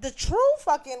 The true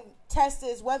fucking test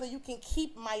is whether you can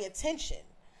keep my attention.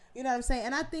 You know what I'm saying?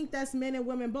 And I think that's men and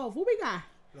women both. What we got?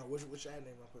 No, which ad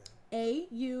name I put?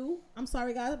 I'm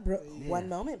sorry, guys. One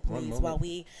moment, please, moment. while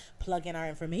we plug in our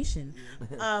information.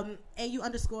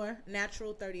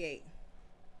 AU_natural38.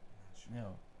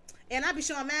 Yo, And I be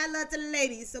showing mad love to the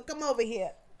ladies, so come over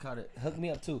here. cut it. Hook me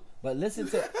up too. But listen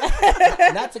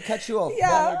to not to cut you off.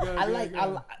 Yeah. But I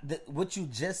like what you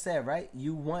just said, right?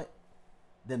 You want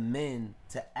the men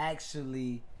to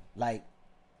actually like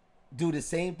do the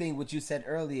same thing what you said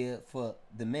earlier for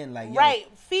the men, like, yo, Right,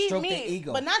 feed stroke me, their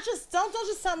ego. but not just don't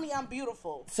just tell me I'm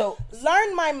beautiful. So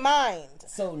Learn my mind.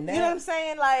 so now You know what I'm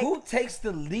saying? Like, who takes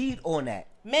the lead on that?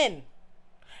 men.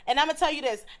 And I'm gonna tell you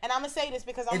this, and I'm gonna say this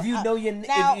because If you know your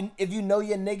now, if you know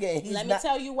your nigga and he's let me not,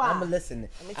 tell you why. I'ma listen.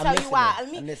 Let me tell you why.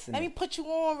 Let me put you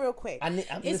on real quick. I'm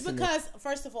It's listening. because,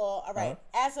 first of all right,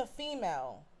 as a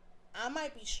female, I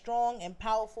might be strong and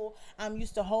powerful. I'm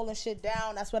used to holding shit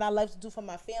down. That's what I love to do for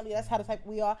my family. That's how the type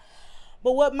we are.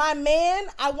 But with my man,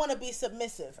 I want to be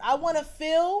submissive. I want to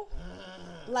feel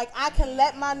like I can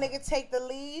let my nigga take the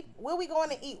lead. Where we going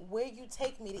to eat? Where you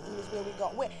take me to eat is where we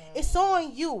go. It's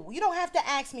on you. You don't have to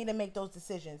ask me to make those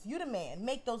decisions. You the man.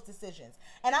 Make those decisions.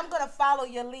 And I'm going to follow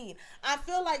your lead. I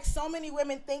feel like so many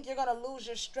women think you're going to lose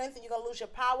your strength and you're going to lose your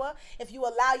power if you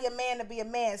allow your man to be a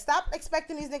man. Stop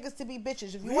expecting these niggas to be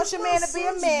bitches. If you want your man to be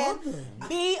a man,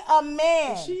 be a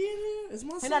man. She in here? Is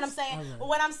my You know what I'm saying? But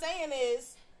what I'm saying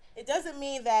is, it doesn't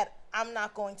mean that I'm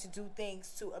not going to do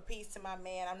things to appease to my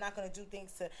man. I'm not going to do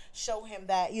things to show him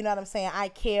that, you know what I'm saying, I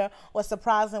care, or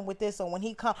surprise him with this, or when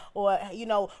he come, or, you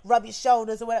know, rub his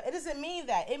shoulders or whatever. It doesn't mean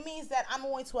that. It means that I'm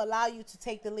going to allow you to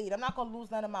take the lead. I'm not going to lose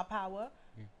none of my power.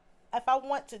 If I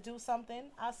want to do something,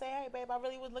 I'll say, hey, babe, I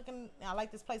really was looking, I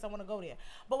like this place, I want to go there.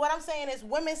 But what I'm saying is,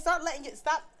 women, stop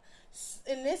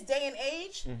in this day and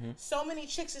age, so many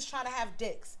chicks is trying to have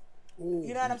dicks.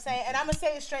 You know what I'm saying? And I'm going to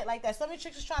say it straight like that. So many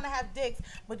chicks is trying to have dicks,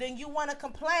 but then you want to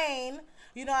complain,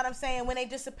 you know what I'm saying, when they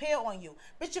disappear on you.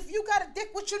 Bitch, if you got a dick,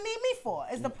 what you need me for?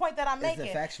 Is the point that I'm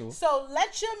making. factual. So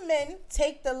let your men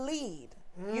take the lead.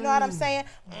 You know what I'm saying?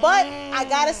 But I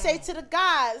got to say to the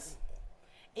guys,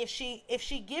 if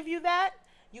she give you that,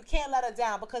 you can't let her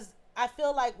down, because I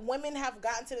feel like women have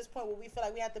gotten to this point where we feel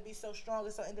like we have to be so strong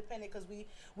and so independent because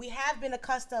we have been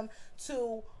accustomed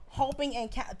to hoping and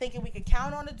thinking we could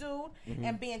count on the dude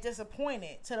and being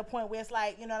disappointed to the point where it's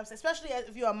like, you know what I'm saying? Especially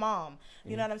if you're a mom,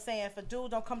 you know what I'm saying? If a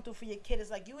dude don't come through for your kid, it's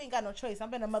like, you ain't got no choice.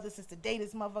 I've been a mother since the day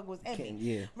this motherfucker was in me.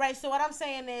 Yeah. Right? So what I'm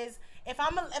saying is, if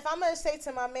I'm going to say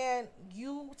to my man,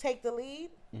 you take the lead,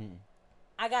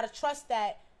 I got to trust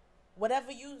that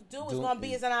whatever you do is going to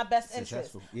be in our best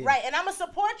interest. Yeah. Right? And I'm going to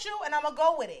support you and I'm going to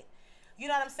go with it. You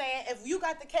know what I'm saying? If you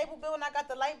got the cable bill and I got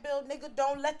the light bill, nigga,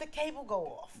 don't let the cable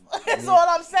go off. That's all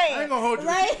I'm saying. I ain't gonna hold you.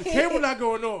 Right? The cable not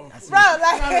going off. Bro,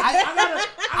 like,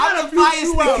 I'm the fire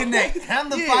stick connect. I'm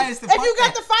the fire stick. if you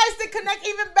got the Fire Stick Connect,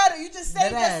 even better. You just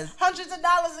save That us ass. hundreds of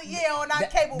dollars a year on our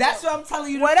cable That's bill. what I'm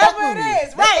telling you. to Whatever fuck with it me.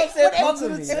 is, That's right? what I'm If saying, fuck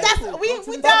with me. that's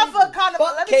we down for a condom.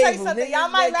 Fuck Let me tell you cable, something. nigga. Y'all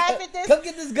might Like, laugh at this. Come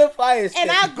get this good fire stick. And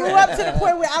I grew up to the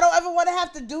point where I don't ever want to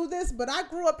have to do this, but I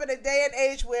grew up in a day and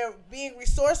age where being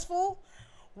resourceful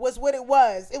was what it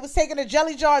was. It was taking a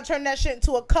jelly jar and turning that shit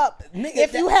into a cup. Nigga,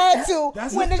 if you had to,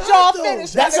 that's when a the fact, jar though.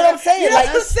 finished. That's nigga. what I'm saying. You know Like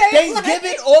what I'm saying?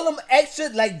 Thanksgiving, all them extra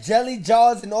like jelly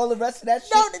jars and all the rest of that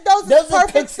shit. No, those are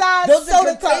perfect size Those are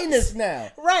soda containers cups. now.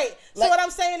 Right. So Like- what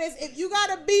I'm saying is, if you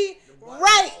gotta be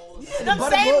right, them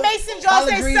butter same balls, mason jars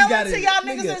collard they greens selling got to it. y'all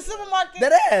niggas Nigga. in the supermarket.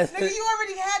 That ass. Nigga, you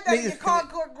already had that in your Nigga.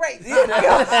 Concord grapes. You know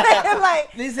what I'm saying?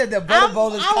 Like, They said the butter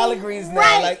bowl is collard greens now.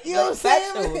 right, Like, you know what I'm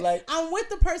saying? factual, like, I'm with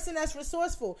the person that's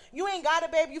resourceful. You ain't got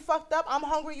it, babe. You fucked up. I'm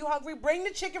hungry. You hungry? Bring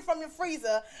the chicken from your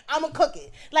freezer. I'ma cook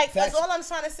it. Like, that's all I'm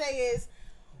trying to say is,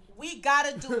 we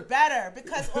gotta do better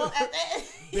because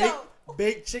yo,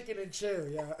 Baked chicken and chill,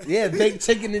 yeah. yeah, baked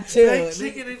chicken and chill. Baked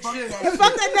chicken and chill.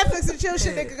 fuck that Netflix and chill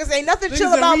shit, nigga, because ain't nothing Nigga chill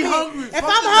said about we me. hungry. If Fuck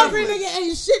I'm the hungry, Netflix. nigga,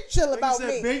 ain't shit chill Nigga about said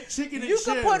me. baked chicken and You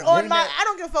chill. can put on Bring my. that- I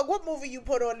don't give a fuck what movie you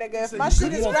put on, nigga. If said my you shit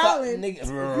could is We gonna growling, We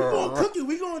gonna cook it.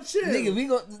 We gonna chill. Nigga, the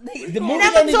gonna- movie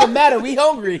Never don't even talk- matter. We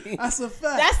hungry. That's a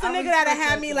fact. that's the I nigga that'll respect have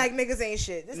that me though. like niggas ain't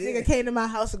shit. This nigga came to my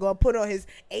house to go put on his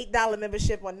 $8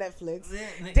 membership on Netflix. Yeah,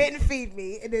 nigga. Didn't feed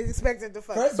me and then expected to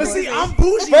fuck. First But of see, all, I'm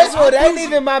bougie. First of all, I'm that ain't bougie.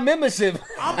 even my membership.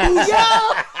 I'm bougie. Yo,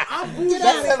 I'm bougie.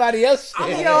 That's somebody else. I'm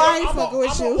shit. Yo, I ain't fucking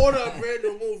with I'm you. gonna order a brand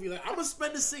new movie. Like I'm gonna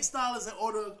spend the $6 and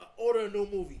order a new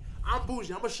movie. I'm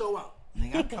bougie. I'm gonna show out.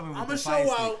 Nigga, I'm coming I'm with gonna the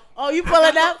show fire out. oh, you I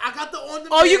pulling got up? the- I got the on demand.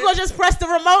 Oh, you gonna just press the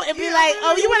remote and be Yeah, like, man,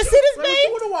 oh, you what wanna see this, What you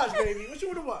babe? wanna watch, baby? What you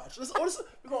wanna watch? Let's order.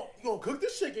 You gonna cook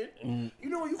this chicken? You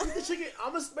know when you cook the chicken,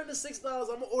 I'm gonna spend the $6.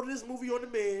 I'm gonna order this movie on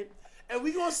demand, and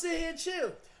we gonna sit here and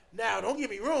chill. Now, don't get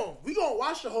me wrong. We gonna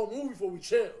watch the whole movie before we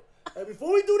chill. And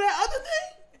before we do that other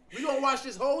thing, we gonna watch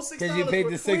this whole $6. Because you paid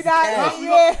the We $6 not- cash.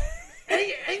 yeah.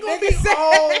 Ain't gonna Nigga be, said-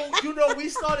 oh, you know, we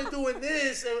started doing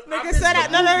this. And I Nigga missed said the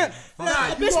that. No. movie. A Nah,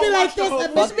 you bitch gonna be like watch the this. whole A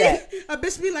movie.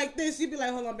 bitch be like this. You be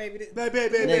like, hold on, baby. Babe.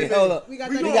 Nigga, hold up. We got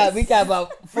We that. gonna- We got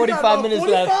about 45 minutes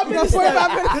left. We got 45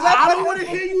 minutes. Because I don't want to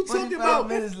hear you talking 45 about,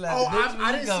 minutes left. oh, Bitch,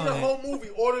 I we didn't see the going. whole movie.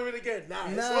 Order it again. Nah,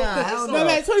 it's Nah, over. hell It's no. over.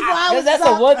 Man, 24 hours. Because that's is a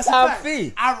out. That's a one-time fact.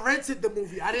 fee. I rented the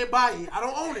movie. I didn't buy it. I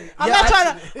don't own it. I'm Yeah,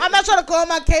 not trying to call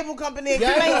my cable company and Yeah,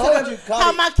 I ain't explain gonna to hold them you, call how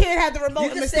it. my kid had the remote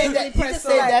You and can save mistakenly that. You can pressed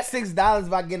save select. that $6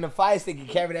 by getting a fire stick and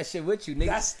carry that shit with you, nigga.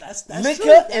 That's Liquor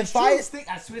true. and That's fire true. stick.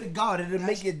 I swear to God, it'll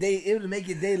make your day. It'll make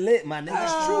your day lit, my nigga.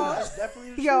 That's true. That's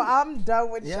definitely the Yo, truth. I'm done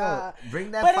with Yo, y'all.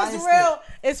 bring that But fire it's stick. real.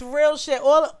 It's real shit.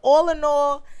 All in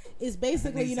all, it's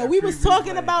basically, you know, we was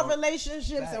talking about Facts.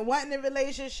 relationships and wanting in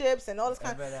relationships and all this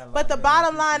kind. Everybody have But the love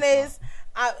bottom line relationships,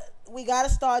 is, we gotta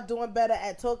start doing better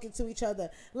at talking to each other.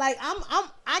 Like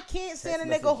I can't stand a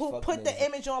Text nigga message, who fuck put the nigga.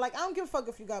 image on. Like I don't give a fuck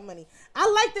if you got money. I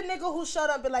like the nigga who shut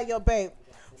up and be like, yo, babe.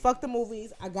 Fuck the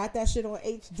movies. I got that shit on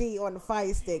HD on the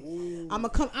Fire Stick. I'ma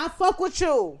come. I fuck with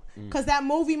you, cause that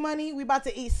movie money we about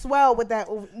to eat swell with that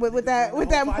Fire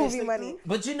movie Stick money. too?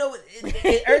 But you know,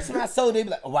 it hurts my soul. They be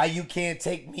like, "Why you can't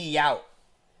take me out?"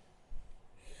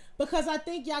 Because I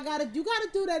think you gotta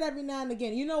do that every now and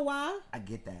again. You know why? I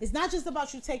get that. It's not just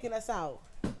about you taking us out.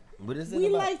 What is it We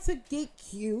about? like to get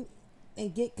cute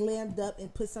and get glammed up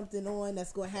and put something on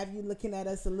that's gonna have you looking at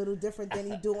us a little different than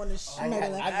you do on the I got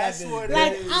That's this. what it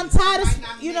like is. I'm tired of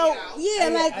yeah, I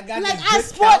like got like this I good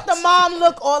sport the couch. mom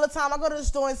look all the time. I go to the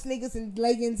store in sneakers and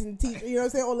leggings and t-shirts, you know what I'm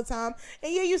saying, all the time.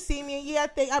 And yeah, you see me, and yeah,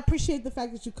 I appreciate the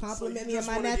fact that you compliment me in just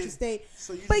my wanna natural get- state.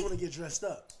 So you But- just want to get dressed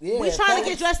up. Yeah, We trying to facts.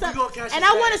 get dressed up, We gonna catch and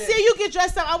this I want to back see then. you get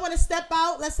dressed up. I want to step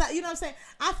out. You know what I'm saying?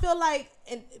 I feel like,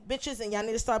 and bitches, and y'all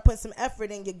need to start putting some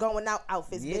effort in your going out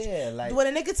outfits. Yeah, bitch. like- when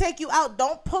a nigga take you out,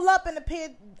 don't pull up in a pair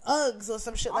of Uggs or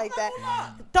some shit like that.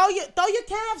 Throw your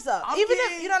calves up. I'm Even if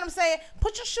getting- you know what I'm saying,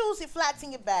 put your shoes and flats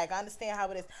in your bag. I understand how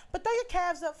it is, but throw your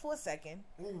calves up for a second.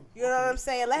 You know what I'm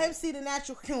saying? Let him see the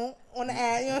natural cute on the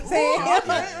ad. You know what I'm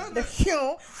saying? The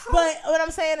cute. But what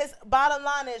I'm saying is, bottom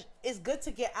line is, it's good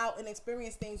to get out and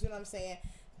experience things. You know what I'm saying?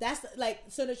 That's like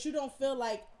so that you don't feel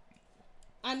like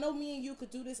I know me and you could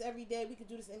do this every day. We could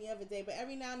do this any other day. But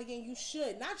every now and again, you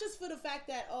should. Not just for the fact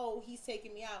that, oh, he's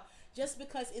taking me out. Just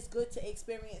because it's good to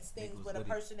experience things with a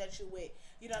person that you with.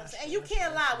 You know what I'm saying? And you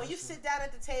can't lie. When you sit down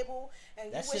at the table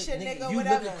and you wish your nigga you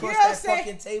whatever. look across You know what I'm that saying?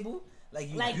 fucking table. Like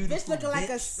you Like beautiful this looking like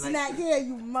a bitch. snack. Like, Yeah,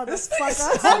 you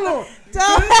motherfucker. Hold on.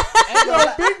 Don't-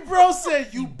 Yo, Big Bro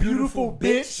said, "You beautiful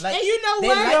bitch." Like, And you know they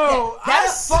what? Like Yo, that.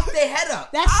 I Fuck their head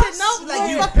up. That shit, no,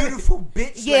 Like you motherfucker. beautiful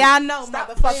bitch. Yeah, like, I know, stop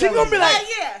motherfucker. playing She gonna be with like,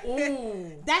 yeah.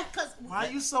 "Ooh, That cause why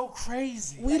you so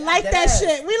crazy? we like Dead that ass.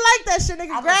 shit. We like that shit, nigga. I'm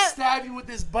gonna Grab. stab you with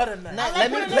this butter knife." Nah, I like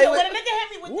let when me a play nigga, with. when a nigga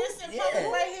hit me with this in front of me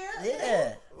right here.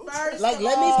 Yeah. First Like of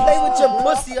let me all- play with your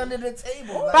pussy under the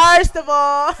table. Like, First of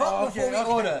all, fuck before we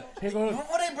order. Here goes.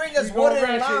 Before they bring us We go water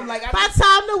and ratchet. lime, like by I the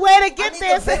time the way to need get to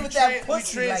there, play with that We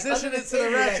pussy. Like, transition under into the the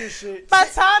table, ratchet like, shit. by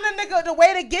the time the nigga, the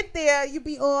way to get there, you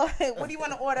be all, hey, what do you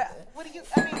want to order? What do you?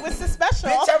 I mean, what's the special?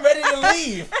 bitch, I'm ready to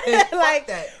leave. Like, Fuck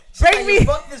that. bring Like, me- you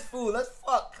fuck this food. Let's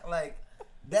fuck. Like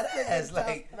that ass.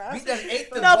 Like we done ate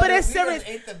the. No, but butter, it's we done serious.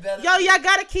 ate the better. Yo, y'all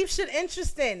gotta keep shit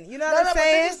interesting. You know No, what no, I'm but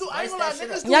saying? niggas do. I ain't gonna lie,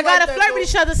 niggas do Y'all gotta like that, flirt though. with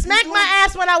each other. Smack You my do-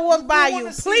 ass when I walk by do you,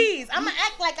 wanna see- please. I'ma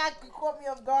act like I caught me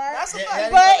off guard. That's a Yeah,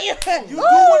 fact. But You do ooh,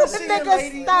 want the to see a nigga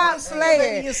lady. You stop wanna see a lady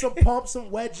playing. in some pumps,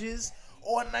 some wedges,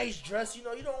 or a nice dress. You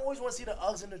know, you don't always want to see the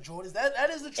Uggs and the Jordans. That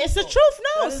is the truth. It's the though. truth. That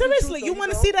No, is the seriously, truth, you though,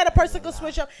 want to know? see that a person can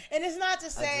switch up, and it's not to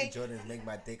Ugly say. Jordans make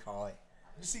my dick hard.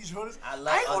 You see Jordans? I I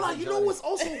love ain't gonna lie. Uggs You and know Jordans. what's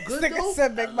also good Nigga though?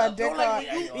 said make my love dick them. Like,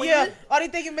 hard. when you- Yeah, only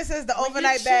thing you missing is the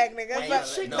overnight bag, nigga. when But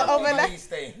your chick- the overnight.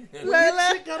 When your Lola.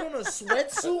 chick got on a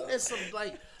sweatsuit and some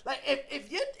like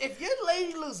if your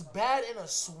lady looks bad in a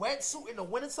sweatsuit in the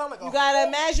wintertime, like You gotta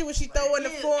imagine when she throw in the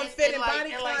form fit and like,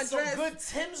 body and like con some dress. good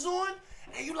Timbs on,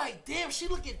 and you like, damn, she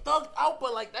looking thugged out,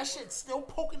 but like that shit still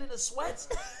poking in the sweats.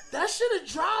 That shit'll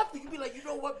drive you. You be like, you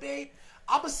know what, babe?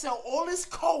 I'ma sell all this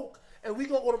coke and we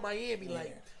gonna go to Miami.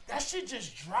 Like that shit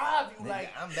just drive you. Nigga, Like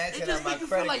I'm it maxing just out my make you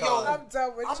feel credit like, card. yo, I'm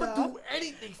done with I'ma y'all. do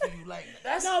anything for you. Like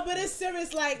that's No, but it's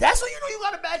serious. Like that's when you know you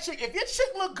got a bad chick. If your chick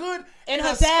look good in a her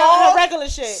down, scarf, her regular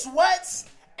shit. sweats,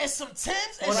 and some Timbs,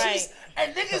 and Right. she's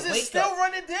and niggas The is wake still up.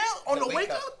 running down on The the wake wake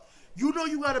up. up. You know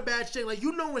you got a bad chick. Like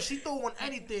you know when she throw on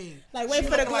anything. Like, wait she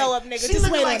for the looking glow like, up, nigga. She Just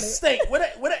looking wait like on it. steak. Where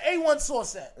the A1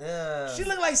 sauce at? Yeah. She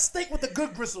look like steak with the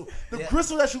good gristle. The Yeah.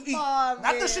 gristle that you eat. Aw,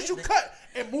 Not the man. shit you cut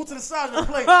and move to the side of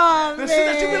the plate. Aw, the shit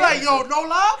that you be man. like, yo, no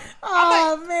lie.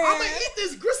 Aw, I'm man. gonna eat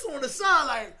this gristle on the side.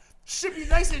 Like, shit be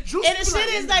nice and juicy. And the You be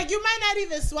shit is like you might not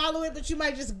even swallow it, but you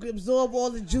might just absorb all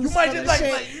the juice. You might from just the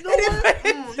like, shit. you know what?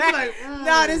 You be like,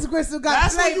 Nah, this gristle got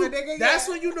That's when flavor, you. nigga. That's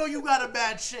yeah. when you know you got a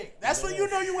bad chick. That's when you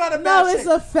know you got a bad No, chick. it's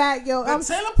a fact, yo. But I'm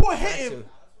Taylor Port hit Got him. you.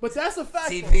 But that's a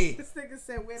fact. TP. This nigga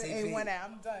said where the TV. A1 at.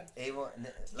 I'm done.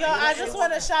 A1. Yo, I just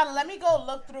want to shout. Let me go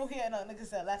look through here. No, nigga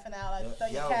said laughing out like throw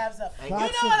your Yo, calves up. I You got know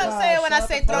you, what I'm guys. saying when I Shout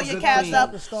say out to throw Bugs your and calves Queen.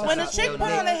 up. Shout When a out chick to put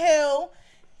Nick. on a hill,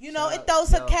 you know, Shout it out,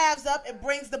 throws her yo. calves up. It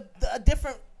brings a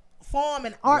different form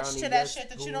and arch Brownie to that Yes shit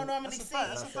that you School. don't normally That's a see fact,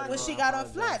 that's a fact. when she got on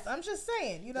flats. I'm just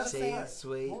saying, you know what I'm saying?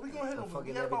 Sweet. What we gonna hit him with? Fucking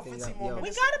We got about everything 15 up, more yo. We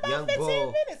minutes. got about Young 15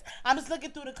 Bull. minutes. I'm just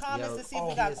looking through the comments Yo, to see if oh,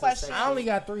 we got here's a questions. section. I only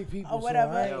got 3 people. Or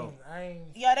whatever. So I ain't.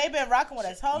 Yeah, they been rocking with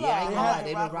us. Hold Yeah, I on. ain't Yeah, gonna lie. they They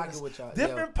been been rocking rocking with y'all.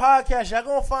 Different podcasts. Y'all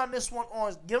gonna find this one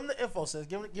on. Give them the info, sis.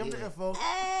 Give them the info.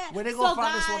 Where they gonna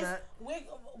find this one at?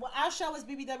 Our show is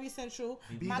BBW Central.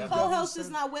 My BBW co-host is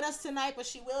Central. not with us tonight, but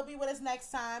she will be with us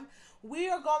next time. We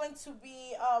are going to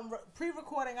be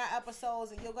pre-recording our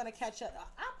episodes, and you're going to catch up.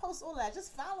 I'll post all that.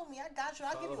 Just follow me. I got you.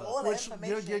 I'll give you all that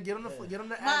information. Get them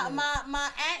the My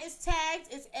at is tagged.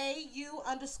 It's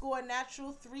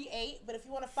AU_natural38. But if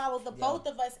you want to follow both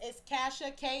of us, it's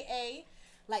Kasha, KA,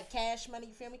 like cash money,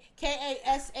 you feel me?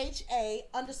 KASHA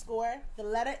 _ the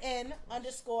letter N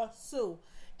 _ Sue.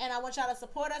 And I want y'all to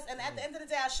support us. And at the end of the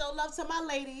day, I show love to my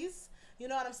ladies. You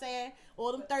know what I'm saying?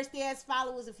 All them thirsty ass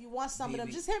followers. If you want some of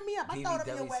them, just hit me up. I throw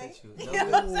them your way. You know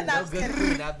what I'm saying? No, I'm just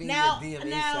kidding. Now, They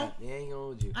ain't gonna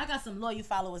hold you. I got some loyal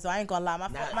followers, so I ain't gonna lie. My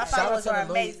Shout followers out are to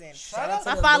the loyal- amazing. shout out to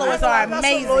My the followers loyal- are I got some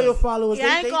amazing. loyal followers. Yeah,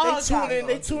 I ain't gonna hold y'all.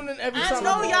 They tune in every I time.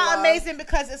 know we go y'all live. amazing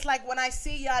because it's like when I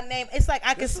see y'all name, it's like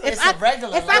I can It's if a I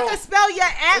regular, if I yo. can spell your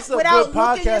app It's a without good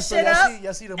looking your podcast, so shit y'all up,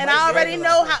 y'all see the and mic I already regular.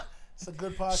 know how. It's a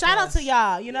good podcast. Shout out to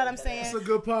y'all. You know what I'm saying? It's a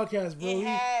good podcast, bro. It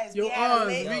has. Yo, We had a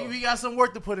lit- we got some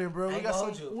work to put in, bro. I We ain't got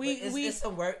gonna some. hold you. we- But we- it's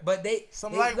some work, but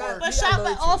Some they light got- work. But we shout got out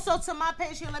loyalty. also to my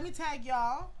page here. Let me tag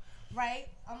y'all. Right?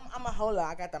 I'm a hold on.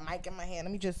 I got the mic in my hand.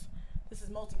 Let me just. This is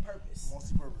multi-purpose.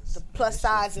 Multi-purpose. The plus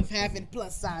size of having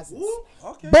plus sizes. Ooh,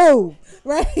 okay. Boom.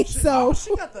 Right? So.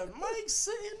 She got the mic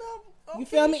sitting up. You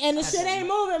feel me? And the shit ain't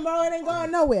moving, bro. It ain't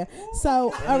going nowhere.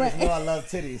 So, all right. You know I love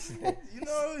titties. You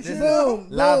know, This Boom,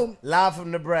 is live, boom. live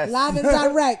from the breast. Live and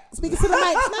direct. Speaking to the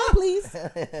mic, smile, please.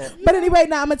 But anyway,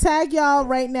 now I'm gonna tag y'all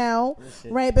right now,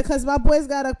 right? Because my boys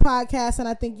got a podcast, and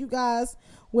I think you guys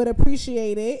would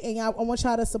appreciate it, and I want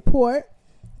y'all to support.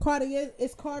 Carter,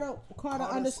 it's Carter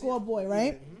underscore boy,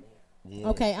 right? Yeah.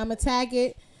 Okay, I'm gonna tag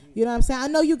it. You know what I'm saying? I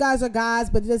know you guys are guys,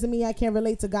 but it doesn't mean I can't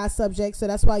relate to guy subjects. So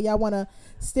that's why y'all want to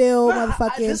still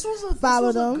motherfucking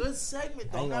follow them. This was a good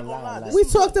segment, though. I ain't Not gonna gonna lie. lie. We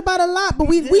talked about a lot, but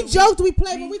we joked, we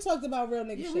played, but we talked about real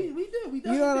nigga Yeah, shit. we did. We You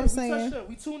know what I'm saying?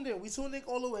 We tuned in. We tuned in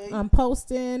all the way. I'm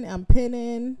posting, I'm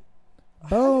pinning.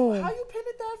 Boom. How you pin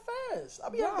it that fast? I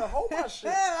be having to hold my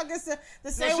shit. Yeah, I guess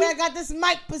the same way I got this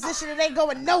mic position, it ain't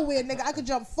going nowhere, nigga. I could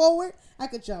jump forward, I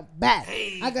could jump back.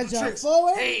 I could jump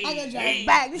forward, I could jump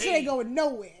back. This shit ain't going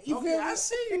nowhere. You Okay, feel me? I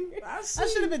see you. I see I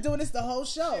should you. have been doing this the whole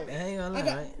show. Hang on, I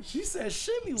got- right? She said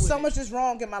shimmy with So it. much is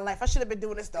wrong in my life. I should have been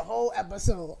doing this the whole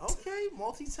episode. Okay,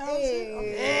 multi-talented.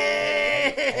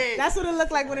 Hey. Hey. That's what it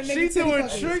looked like when a nigga She titty doing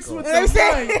fucking- tricks with You know what I'm the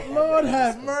saying? mic. Lord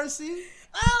have mercy.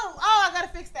 Oh, I gotta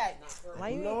fix that. Why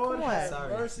you Lord come on? have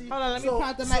Sorry. mercy. Hold on, let me So-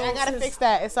 pop the mic. I so gotta since- fix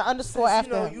that. It's an underscore since,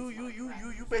 after. you know,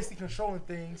 you basically controlling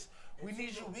things. We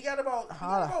need you. We got about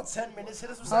 10 minutes.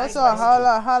 Hit us with Hold some on,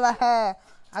 ice. hold on. Hey.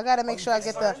 I gotta make sure I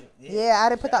get the. Yeah, I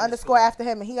didn't put the underscore after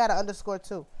him, and he got an underscore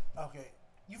too. Okay.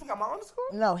 You forgot my underscore?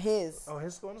 No, his. Oh,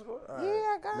 his score underscore? All Yeah,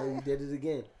 right. I got No, you it. did it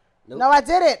again. Nope. No, I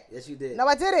did it. Yes, you did. No,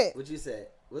 I did it. What you said?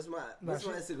 What's my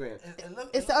Instagram?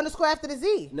 It's the underscore after the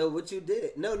Z. No, what you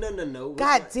did? No. What's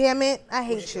God my- damn it! I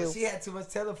hate you. She had too much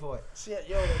teleport. Shit,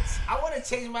 yo, that's... I want to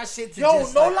change my shit to Yo,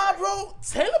 just no like, lie, bro.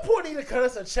 Teleport need to cut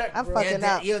us a check, I'm bro. fucking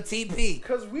up. Yo, TP.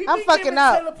 Because we I'm been fucking giving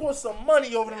up. Teleport some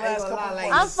money over the I ain't last gonna couple lie, of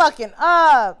like- I'm months. fucking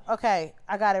up. Okay,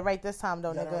 I got it right this time,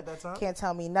 though, got it nigga. right that time? Can't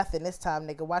tell me nothing this time,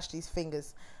 nigga. Watch these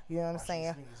fingers. You know what I'm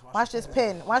saying? fingers, Watch this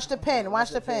pin. Watch the pin.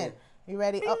 Watch the pin. pin. You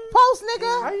ready? Post,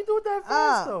 nigga. How you do it that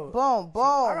fast, though? Boom,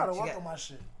 I gotta boom. work on my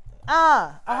shit. Hold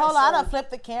on. I so done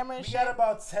flipped the camera and We shit. got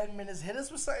about 10 minutes. Hit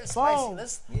us with something Boom.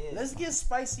 spicy. Let's get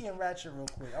spicy and ratchet real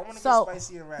quick. I want to So, get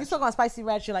spicy and you ratchet. talking about spicy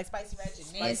ratchet, like spicy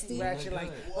ratchet, nasty. Spicy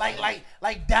ratchet,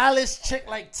 like Dallas chick,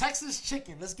 like Texas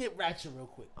chicken. Let's get ratchet real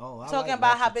quick. Oh, I Talking like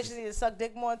about how ratchet. bitches need to suck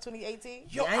dick more in 2018.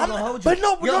 Yo, I ain't gonna hold you. But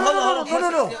no, Yo, hold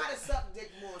on. no. You gotta suck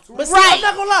dick more too. But see, Right. I'm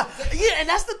not gonna lie. Yeah, and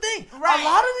that's the thing. Right. A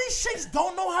lot of these chicks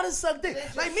don't know how to suck dick.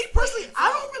 Like me personally,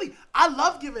 I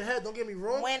love giving head. Don't get me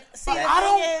wrong. When see, But the I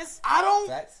thing is, don't.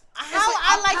 Facts. how like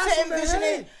I I like pass to on the envision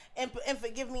head. it, and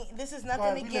forgive me, this is Go nothing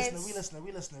ahead, we against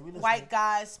listening. white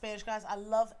guys, Spanish guys. I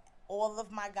love all of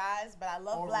my guys, but I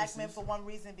love All black men races. for one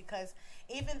reason, because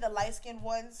even the light skinned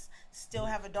ones still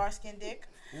have a dark skinned dick,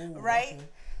 right?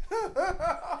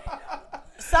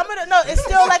 Some of the it's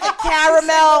still like a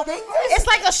caramel. It's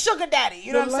like a sugar daddy.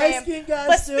 You know The what I'm saying? light-skinned guys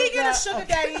But still speaking of got- sugar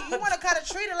daddy, you want to kind of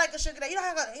treat it like a sugar daddy.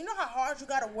 You know how hard you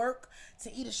gotta work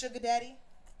to eat a sugar daddy.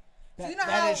 You know that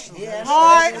how is true. Yeah,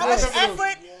 hard, that's how much true.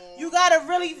 effort you gotta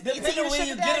really to Depending eat a where sugar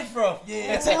you daddy. get it from. Yeah,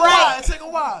 it take a Right. while. It take a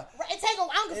while. Right, it take a. I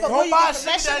don't give a fuck Don't where you buy get from.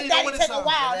 That sugar sugar daddy daddy in the take a wintertime.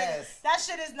 while, Yes. nigga. That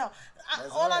shit is no.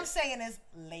 That's All I'm right. saying is,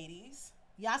 ladies,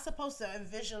 y'all supposed to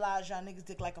visualize y'all niggas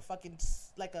dick like a fucking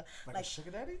like a Sugar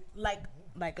daddy?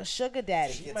 like a sugar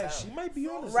daddy. She might be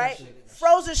on this. Right,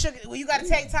 frozen sugar. Well, you got to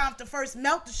take time to first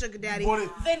melt the sugar daddy, bought it-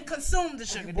 then consume the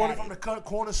sugar You bought daddy. it from the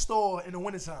corner store in the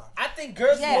wintertime. I think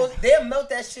girls Yeah. they'll melt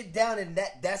that shit down, and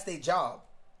that's their job.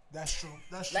 That's true.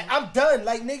 That's true. Like I'm done.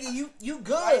 Like nigga, you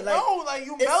good. Like, Like no, like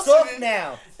you it's melted soft it.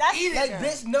 now. That's Eat it. Like now.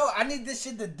 bitch, no, I need this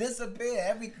shit to disappear.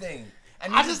 Everything. I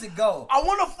need I this just to go. I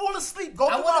want to fall asleep. Go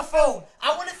I through want my to phone. feel.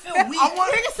 I want to feel weak. I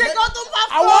want- Nigga said, "Go through my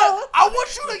I phone." want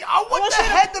the you to-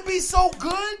 head to be so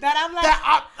good That I'm like,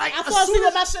 I I fall asleep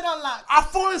with my shit unlocked. I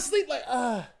fall asleep like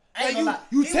I ain't Like gonna lie.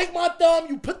 you take my thumb,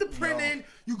 you put the print in,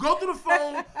 you go through the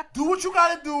phone, do what you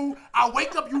gotta do. I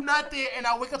wake up, you not there, and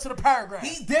I wake up to the paragraph.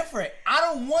 He's different. I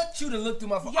don't want you to look through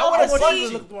my phone. Yo, I want to but punch see- you.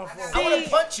 look through my phone. I want to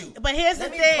punch you. But here's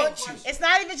Let the me thing. punch you. It's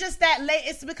not even just that.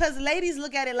 It's because ladies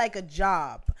look at it like a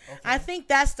job. I think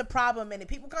that's the problem in it.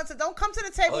 People don't come to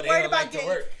the table Oh, they worried don't about like to getting.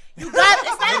 work. You got.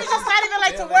 It's not even just not even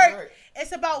like They to don't like to work. work.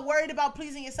 It's about worried about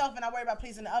pleasing yourself and not worried about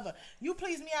pleasing the other. You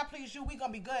please me, I please you. We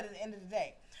gonna be good at the end of the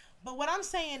day. But what I'm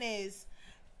saying is,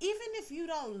 even if you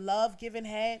don't love giving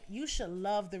head, you should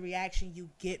love the reaction you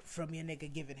get from your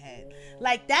nigga giving head.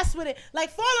 Like that's what it. Like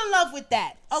fall in love with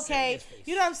that. okay,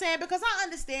 you know what I'm saying? Because I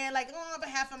understand, like, on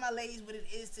behalf of my ladies, what it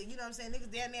is to, you know what I'm saying?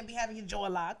 Niggas down there be having your jaw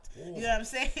locked. You know what I'm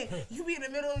saying? You be in the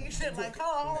middle of your shit like,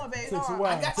 hold on, baby. Hold on.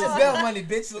 I got your bail money,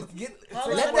 bitch.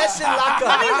 Let that shit lock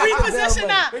up. Let me reposition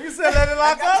that. Nigga said let it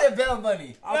lock I got up. your bail money.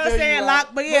 You know what I'm saying? Lock,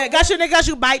 but yeah, got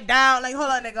you bite down. Like, hold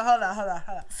on, nigga, hold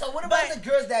on. So what about the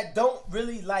girls that don't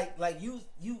really like you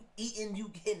eating,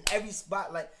 you hitting every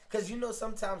spot, like, cause you know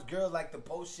sometimes girls like to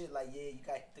post shit like, yeah, you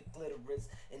got hit the clitoris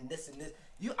and this and this.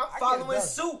 I'm following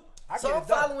suit. So I'm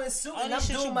following suit and Only I'm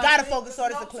shit doing you my gotta thing. focus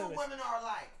on is the No two clitoris. women are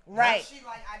alike. Right. She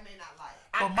like, I may not like.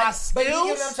 But my But you get what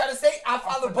I'm skills, trying to say? I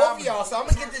follow both of y'all, so I'm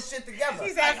gonna get this shit together. He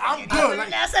said, I'm good.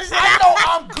 Like, I I know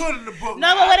I'm good in the book.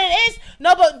 No, but what it is,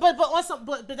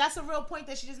 but that's a real point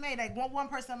that she just made. Like one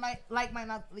person might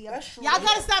not. That's true. Y'all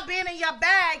gotta stop being in your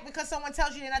bag because someone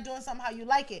tells you they're not doing something how you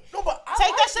like it. No, but I Take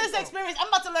like that shit it, as though. experience. I'm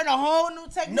about to learn a whole new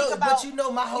technique No, about. but you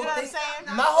know my whole You know what thing. I'm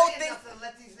saying? My whole thing.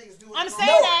 Let these niggas do I'm it. saying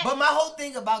No, that. but my whole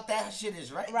thing about that shit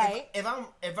is right. Right.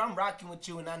 If I'm rocking with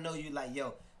you and I know you like,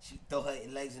 yo, she throw her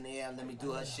legs in the air and let me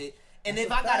do her shit. And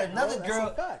if I got fact, another bro. That's girl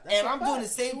a fact. That's and a I'm doing the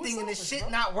fact. same She thing was and the selfish, shit bro.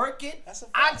 not working, That's a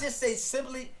I fact. just say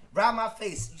simply ride my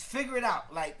face. Figure it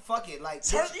out. Like fuck it. Like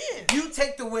Turn bitch, in. you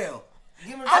take the wheel.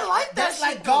 Give me I like that That's shit,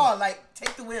 like though. God. Like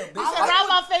take the wheel, bitch. You said around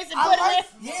my face and put it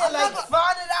in. Yeah, like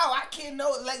find it out. I can't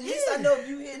know. Like at least I know if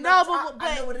you hit No, top, but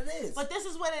I know what it is. But this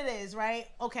is what it is, right?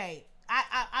 Okay.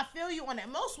 I feel you on that.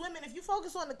 Most women, if you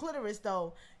focus on the clitoris,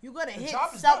 though, you're gonna hit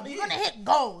job is something. done, You're yeah. gonna hit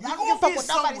gold. I You don't give a fuck gonna what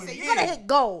get nobody somewhere, say. You're yeah. gonna hit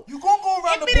gold. You gonna go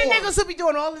around It the be the board. niggas who be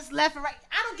doing all this left and right.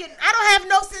 I don't have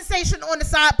no sensation on the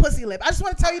side pussy lip. I just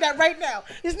want to tell you that right now.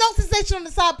 There's no sensation on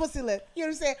the side pussy lip. You know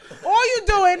what I'm saying? All you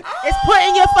doing is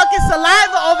putting your fucking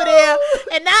saliva over there,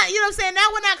 and now you know what I'm saying. Now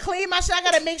when I clean my shit, I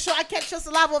gotta make sure I catch your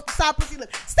saliva off the side pussy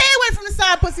lip. Stay away from the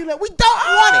side pussy lip. We don't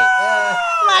want it.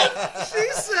 Like She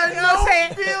said, you know what I'm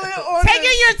saying? feeling on Taking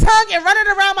this. your tongue and running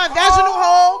around my vaginal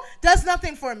hole does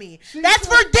nothing for me. That's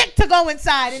for dick to go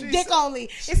inside and dick only.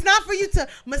 It's not for you to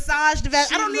massage the vag.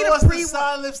 I don't need a lost the pre.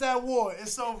 side lips at war.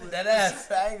 It's over. that ass.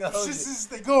 I ain't gonna hold you. This is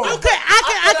the goal. I could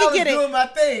get I it. was doing my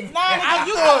thing. Nah,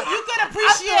 you could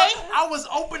appreciate. I was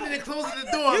opening and closing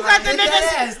the door. You got the Get that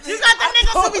niggas. ass, You nigga. got the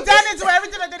niggas who be down into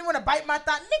everything that didn't want to bite my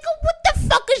thigh. Nigga, what the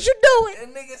fuck is you doing?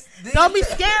 And niggas, Don't be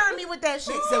scaring me with that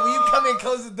shit. Nigga said when you come in,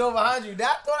 close the door behind you.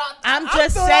 That thought I'm I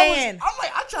just thought saying. I'm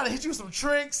like, I'm trying to hit you with some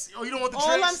tricks. Oh, you don't want the All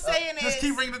tricks? I'm saying Just is-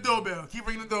 keep ringing the doorbell. Keep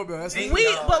ringing the doorbell. That's it.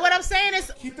 But what I'm saying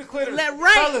is, Keep the clitoris.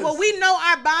 right? Fellas. Well, we know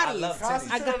our bodies. love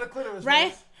Concentrate got- on the clitoris, right?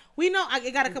 bro. We know. I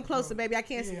gotta come closer, baby. I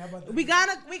can't. Yeah, I'm about to- We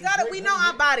gotta. We know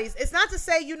our bodies. It's not to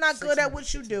say you're not good at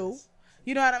what you do.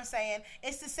 You know what I'm saying?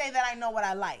 It's to say that I know what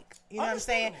I like. You know what I'm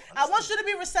saying? I want you to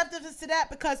be receptive to that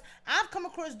because I've come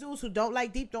across dudes who don't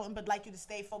like deep throating but like you to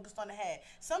stay focused on the head.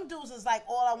 Some dudes is like,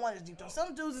 all I want is deep throat.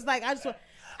 Some dudes is like, I just want.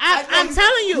 I'm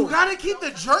telling you. You gotta keep the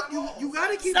jerk. You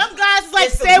gotta keep. Some guys is like,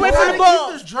 It's stay away the from the keep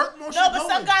ball. this jerk motion No, but going.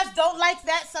 some guys don't like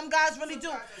that. Some guys really do.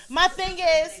 My thing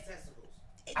is,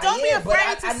 don't be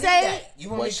afraid to say You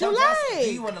want what me to you come down? like.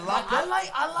 Do you want to lock I up?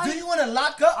 like. Do you want to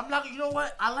lock up? I'm not. You know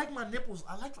what? I like my nipples.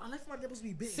 I like my nipples to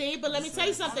be big. See, but let me tell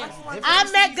you something. my I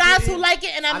nipples met to be guys big. who like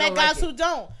it, and I met don't like guys it. who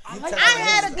don't. I You like tell I me.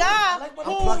 had a guy like my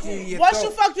who, plucking you in your once you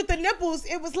throat. fucked with the nipples,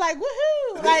 it was like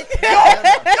woohoo, like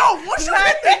Yo, once you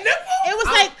hit the nipple, it was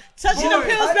like touching the Boy,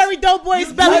 Pillsbury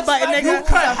Doughboy's belly button, you nigga.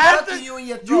 cut half Fucking the. you in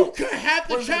your You throat. cut half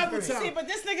the travel See, time. but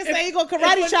this nigga say he gonna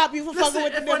karate chop you for fucking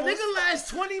with the If a nipples. nigga lasts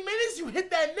 20 minutes, you hit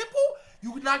that nipple,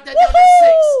 you knock that down to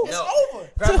 6. It's Yo. over.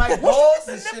 Grab my balls,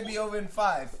 it should be over in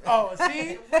 5. Oh,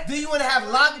 see? Do you want to have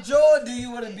lockjaw or do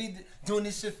you want to be doing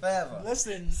this shit forever?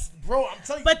 Listen, bro, I'm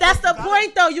telling you. But that's the you gotta-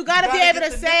 point, though. You gotta you be gotta able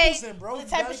get to the say nipples in, bro. the You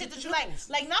type gotta of shit get that the you like. nipples.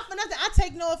 Like, not for nothing. I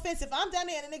take no offense if I'm down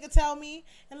there and a nigga tell me,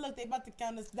 and look, they about to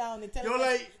count us down. They tell Yo, us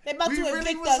like, they about we to really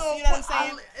evict was us. on You know what I'm point.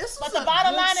 saying? This But was the a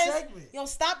bottom good line is, segment. yo,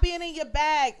 stop being in your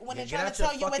bag when they're Yeah, trying get to out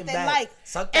tell your you what fucking they bag. like,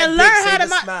 Suck that and dick, learn how save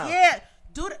to. a smile. Yeah,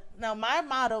 do it. Now, my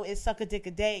motto is suck a dick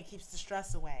a day. It keeps the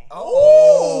stress away.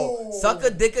 Oh, suck a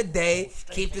dick a day,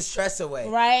 keep the stress away.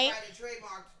 Right?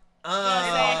 Trademark.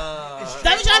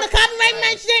 Don't be trying to copyright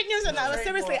my shit. You know, no,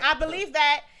 seriously, I believe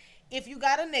that if you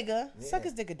got a nigga, suck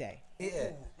his dick a day. Yeah.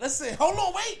 Listen, hold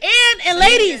on, wait. And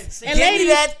ladies, Give me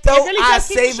that it throat, I just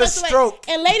keeps the save a stress away. stroke.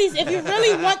 And ladies, if you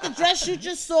really want the dress you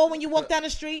just saw when you walk down the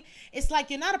street, it's like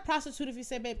you're not a prostitute if you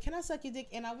say, babe, can I suck your dick?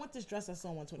 And I want this dress I saw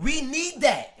on 120. We need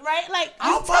that. Right? Like,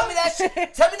 You tell me that shit.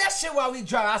 Tell me that shit while we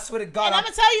drive. I swear to God. And I'm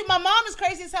gonna tell you, my mom is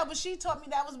crazy as hell, but she taught me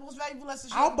that was very blessed.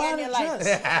 I'll buy the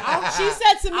dress. She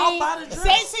said to I'll me, buy the say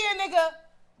dress. to your nigga,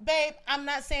 babe, I'm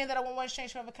not saying that I want one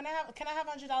exchange forever. Can I have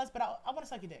 $100? But I want to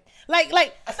suck your dick. Like, throw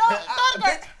the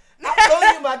girl. I'm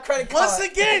throwing you my credit card. Once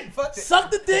again, Fuck it.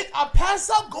 suck the dick. I pass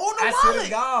out. Go in the I swear wallet.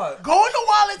 to God. Go in the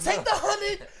wallet. Take the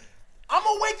 100. I'm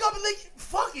gonna wake up and think,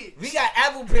 fuck it. We got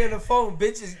Apple Pay on the phone,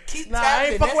 bitches. Keep Nah, I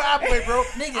tapping. ain't fucking with Apple Pay, bro.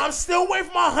 Nigga. I'm still waiting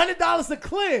for my $100 to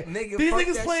clear. Nigga, These fuck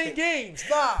niggas that playing shit. games.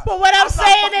 Nah. But what I'm not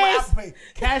saying fucking with is- Apple Pay.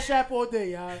 Cash App all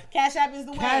day, y'all. Cash App is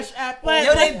the way. Cash App. But-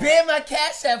 Yo, they banned my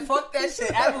Cash App. Fuck that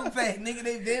shit. Apple Pay. Nigga,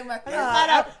 they banned my Cash Shout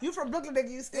App. out. You from Brooklyn,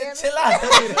 nigga? You scared? Chill out. We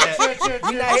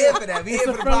not here for that. We here a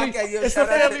for the friendly- podcast. Yo, it's shout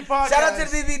a out family to- Shout out to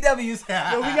podcast. the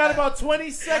BBWs. Yo, we got about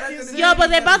 20 seconds. Yo, but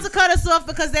they about to cut us off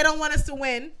because they don't want us to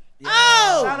win.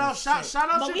 Oh, Shout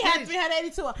out. but your we had page.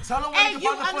 382. Tell them where Hey, they can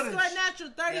you find the underscore footage. natural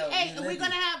 38, Yo, and we're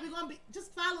legend. gonna be.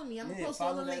 Just follow me. I'm gonna Yeah, post all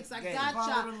the follow that links. I game. got Follow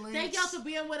y'all. the Thank links. y'all for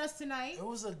being with us tonight. It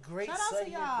was a great Shout out to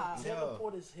segment. y'all. The Tim Yo.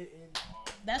 report is hitting.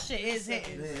 That shit is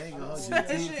hitting. Man, I ain't gonna hold you. That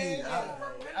TP. shit-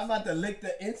 I'm about to lick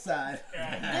the inside.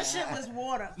 This shit was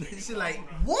water. This shit like,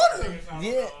 Water.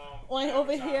 yeah. On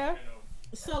over here.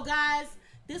 So guys,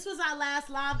 this was our last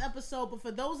live episode, but for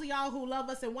those of y'all who love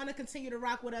us and want to continue to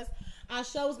rock with us, our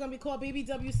show is going to be called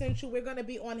BBW Central. We're going to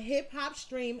be on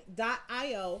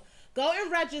hiphopstream.io. Go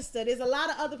and register. There's a lot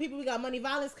of other people. We got Money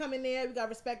Violence coming there. We got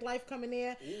Respect Life coming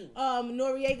there.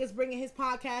 Noriega's bringing his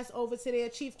podcast over to there.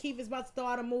 Chief Keef is about to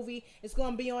start a movie. It's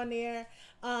going to be on there.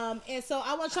 And so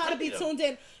I want y'all to be tuned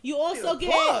in. You also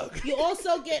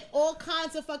get all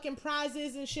kinds of fucking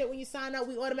prizes and shit when you sign up.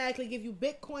 We automatically give you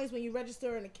Bitcoins when you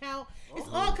register an account. It's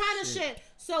all kind of shit.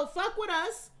 So fuck with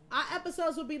us. Our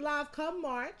episodes will be live come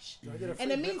March. In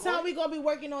the meantime, we're gonna be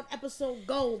working on episode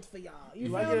gold for y'all. You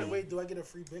Do I feel get me? wait? Do I get a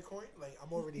free Bitcoin? Like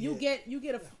I'm already. You here.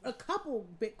 get a couple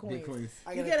Bitcoins. Bitcoins.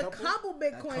 I You get get a a couple? couple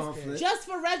Bitcoins conflict. just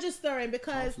for registering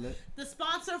because Conflict. the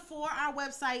sponsor for our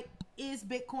website is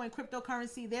Bitcoin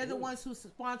cryptocurrency. They're the ones who's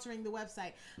sponsoring the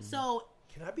website. So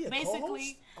Can I be a basically-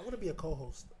 co-host? I want to be a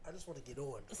co-host. I just want to get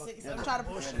on. Fuck it. I'm trying to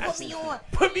put me on.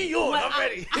 Put me on. Well, I'm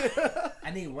ready.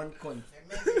 I need one coin.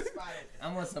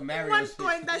 I want some Mario One shit.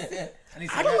 coin, that's it. I need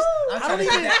I some. don't- I'm I trying to don't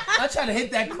hit even- that. I'm trying to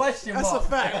hit that question That's a mark.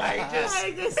 fact. Like just.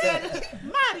 I just said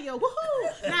Mario,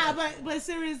 woohoo! Nah, but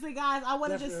seriously, guys, I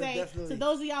want to just say Definitely. to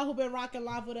those of y'all who've been rocking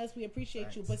live with us, we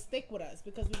appreciate you, but stick with us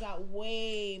because we got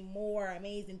way more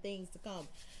amazing things to come.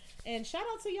 And shout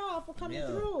out to y'all for coming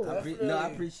through I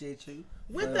appreciate you.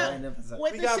 with For the episode.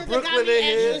 with We the got shit that got Brooklyn me in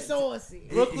here. extra saucy.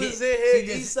 Brooklyn's in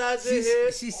here. East Side's in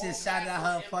here. She just shot out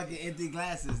her fucking empty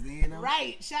glasses. You know.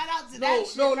 Right? Shout out to No, that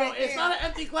shit. no, right it's there. not an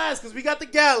empty glass because we got the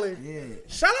gallon. Yeah.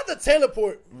 Shout out to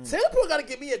Taylorport. Taylorport got to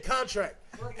get me a contract.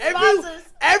 Sponsors.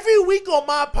 Every week on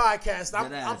my podcast,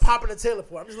 I'm Deadass. popping a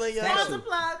Taylorport. I'm just letting y'all Sponsor know.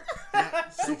 plug.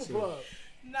 Super plug.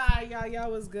 Nah,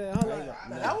 y'all was good. Hold on.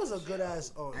 Now, that was a good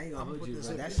ass. Oh, I ain't gonna I'm hold put you, this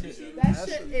bro. in. That shit. That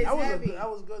shit is That was heavy. that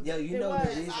was good. Yo, you It know was. the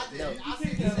reason. No, I see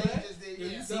you just did.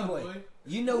 Yeah. C-boy.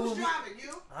 You know Who's what? driving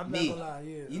you? I'm Me. not gonna lie.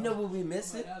 Yeah, You know what we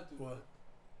missing? what?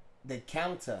 The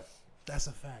counter. That's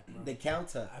a fact, bro. The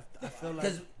counter. I feel like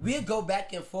Because we'll go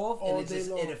back and forth All and it day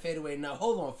just long. it'll fade away. Now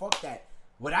hold on, fuck that.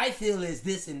 What I feel is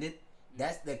this and this.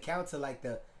 That's the counter, like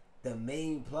the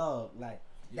main plug. Like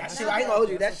that shit. I ain't gonna hold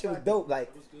you. That shit was dope.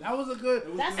 Like that was a good.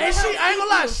 That's And what she, I ain't gonna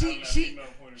lie.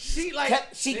 She like she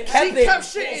kept she it. kept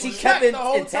shit. She in kept check it the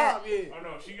whole intact. time. Yeah. Oh no,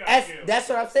 she got That's killed. that's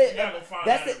what I'm saying. You gotta go find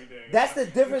That's out the everything. that's the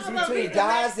difference I'm gonna between read the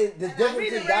guys and the read difference the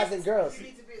between guys and girls. You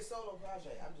need to be a solo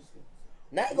project. I'm just kidding.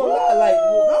 Not gonna lie, like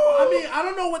No, I mean I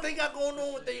don't know what they got going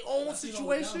on with their own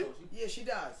situation, Yeah, she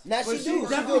does. now but she she do. She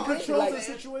definitely do great. controls the Like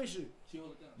situation.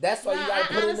 that's why you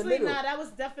gotta put it in the middle. that was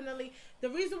definitely the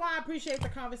reason why I appreciate the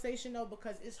conversation though,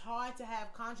 because it's hard to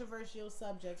have controversial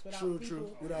subjects without True, people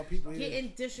true. Without people, yeah.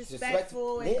 getting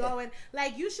disrespectful and Yeah. going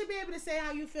like you should be able to say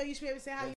how you feel. You should be able to say how you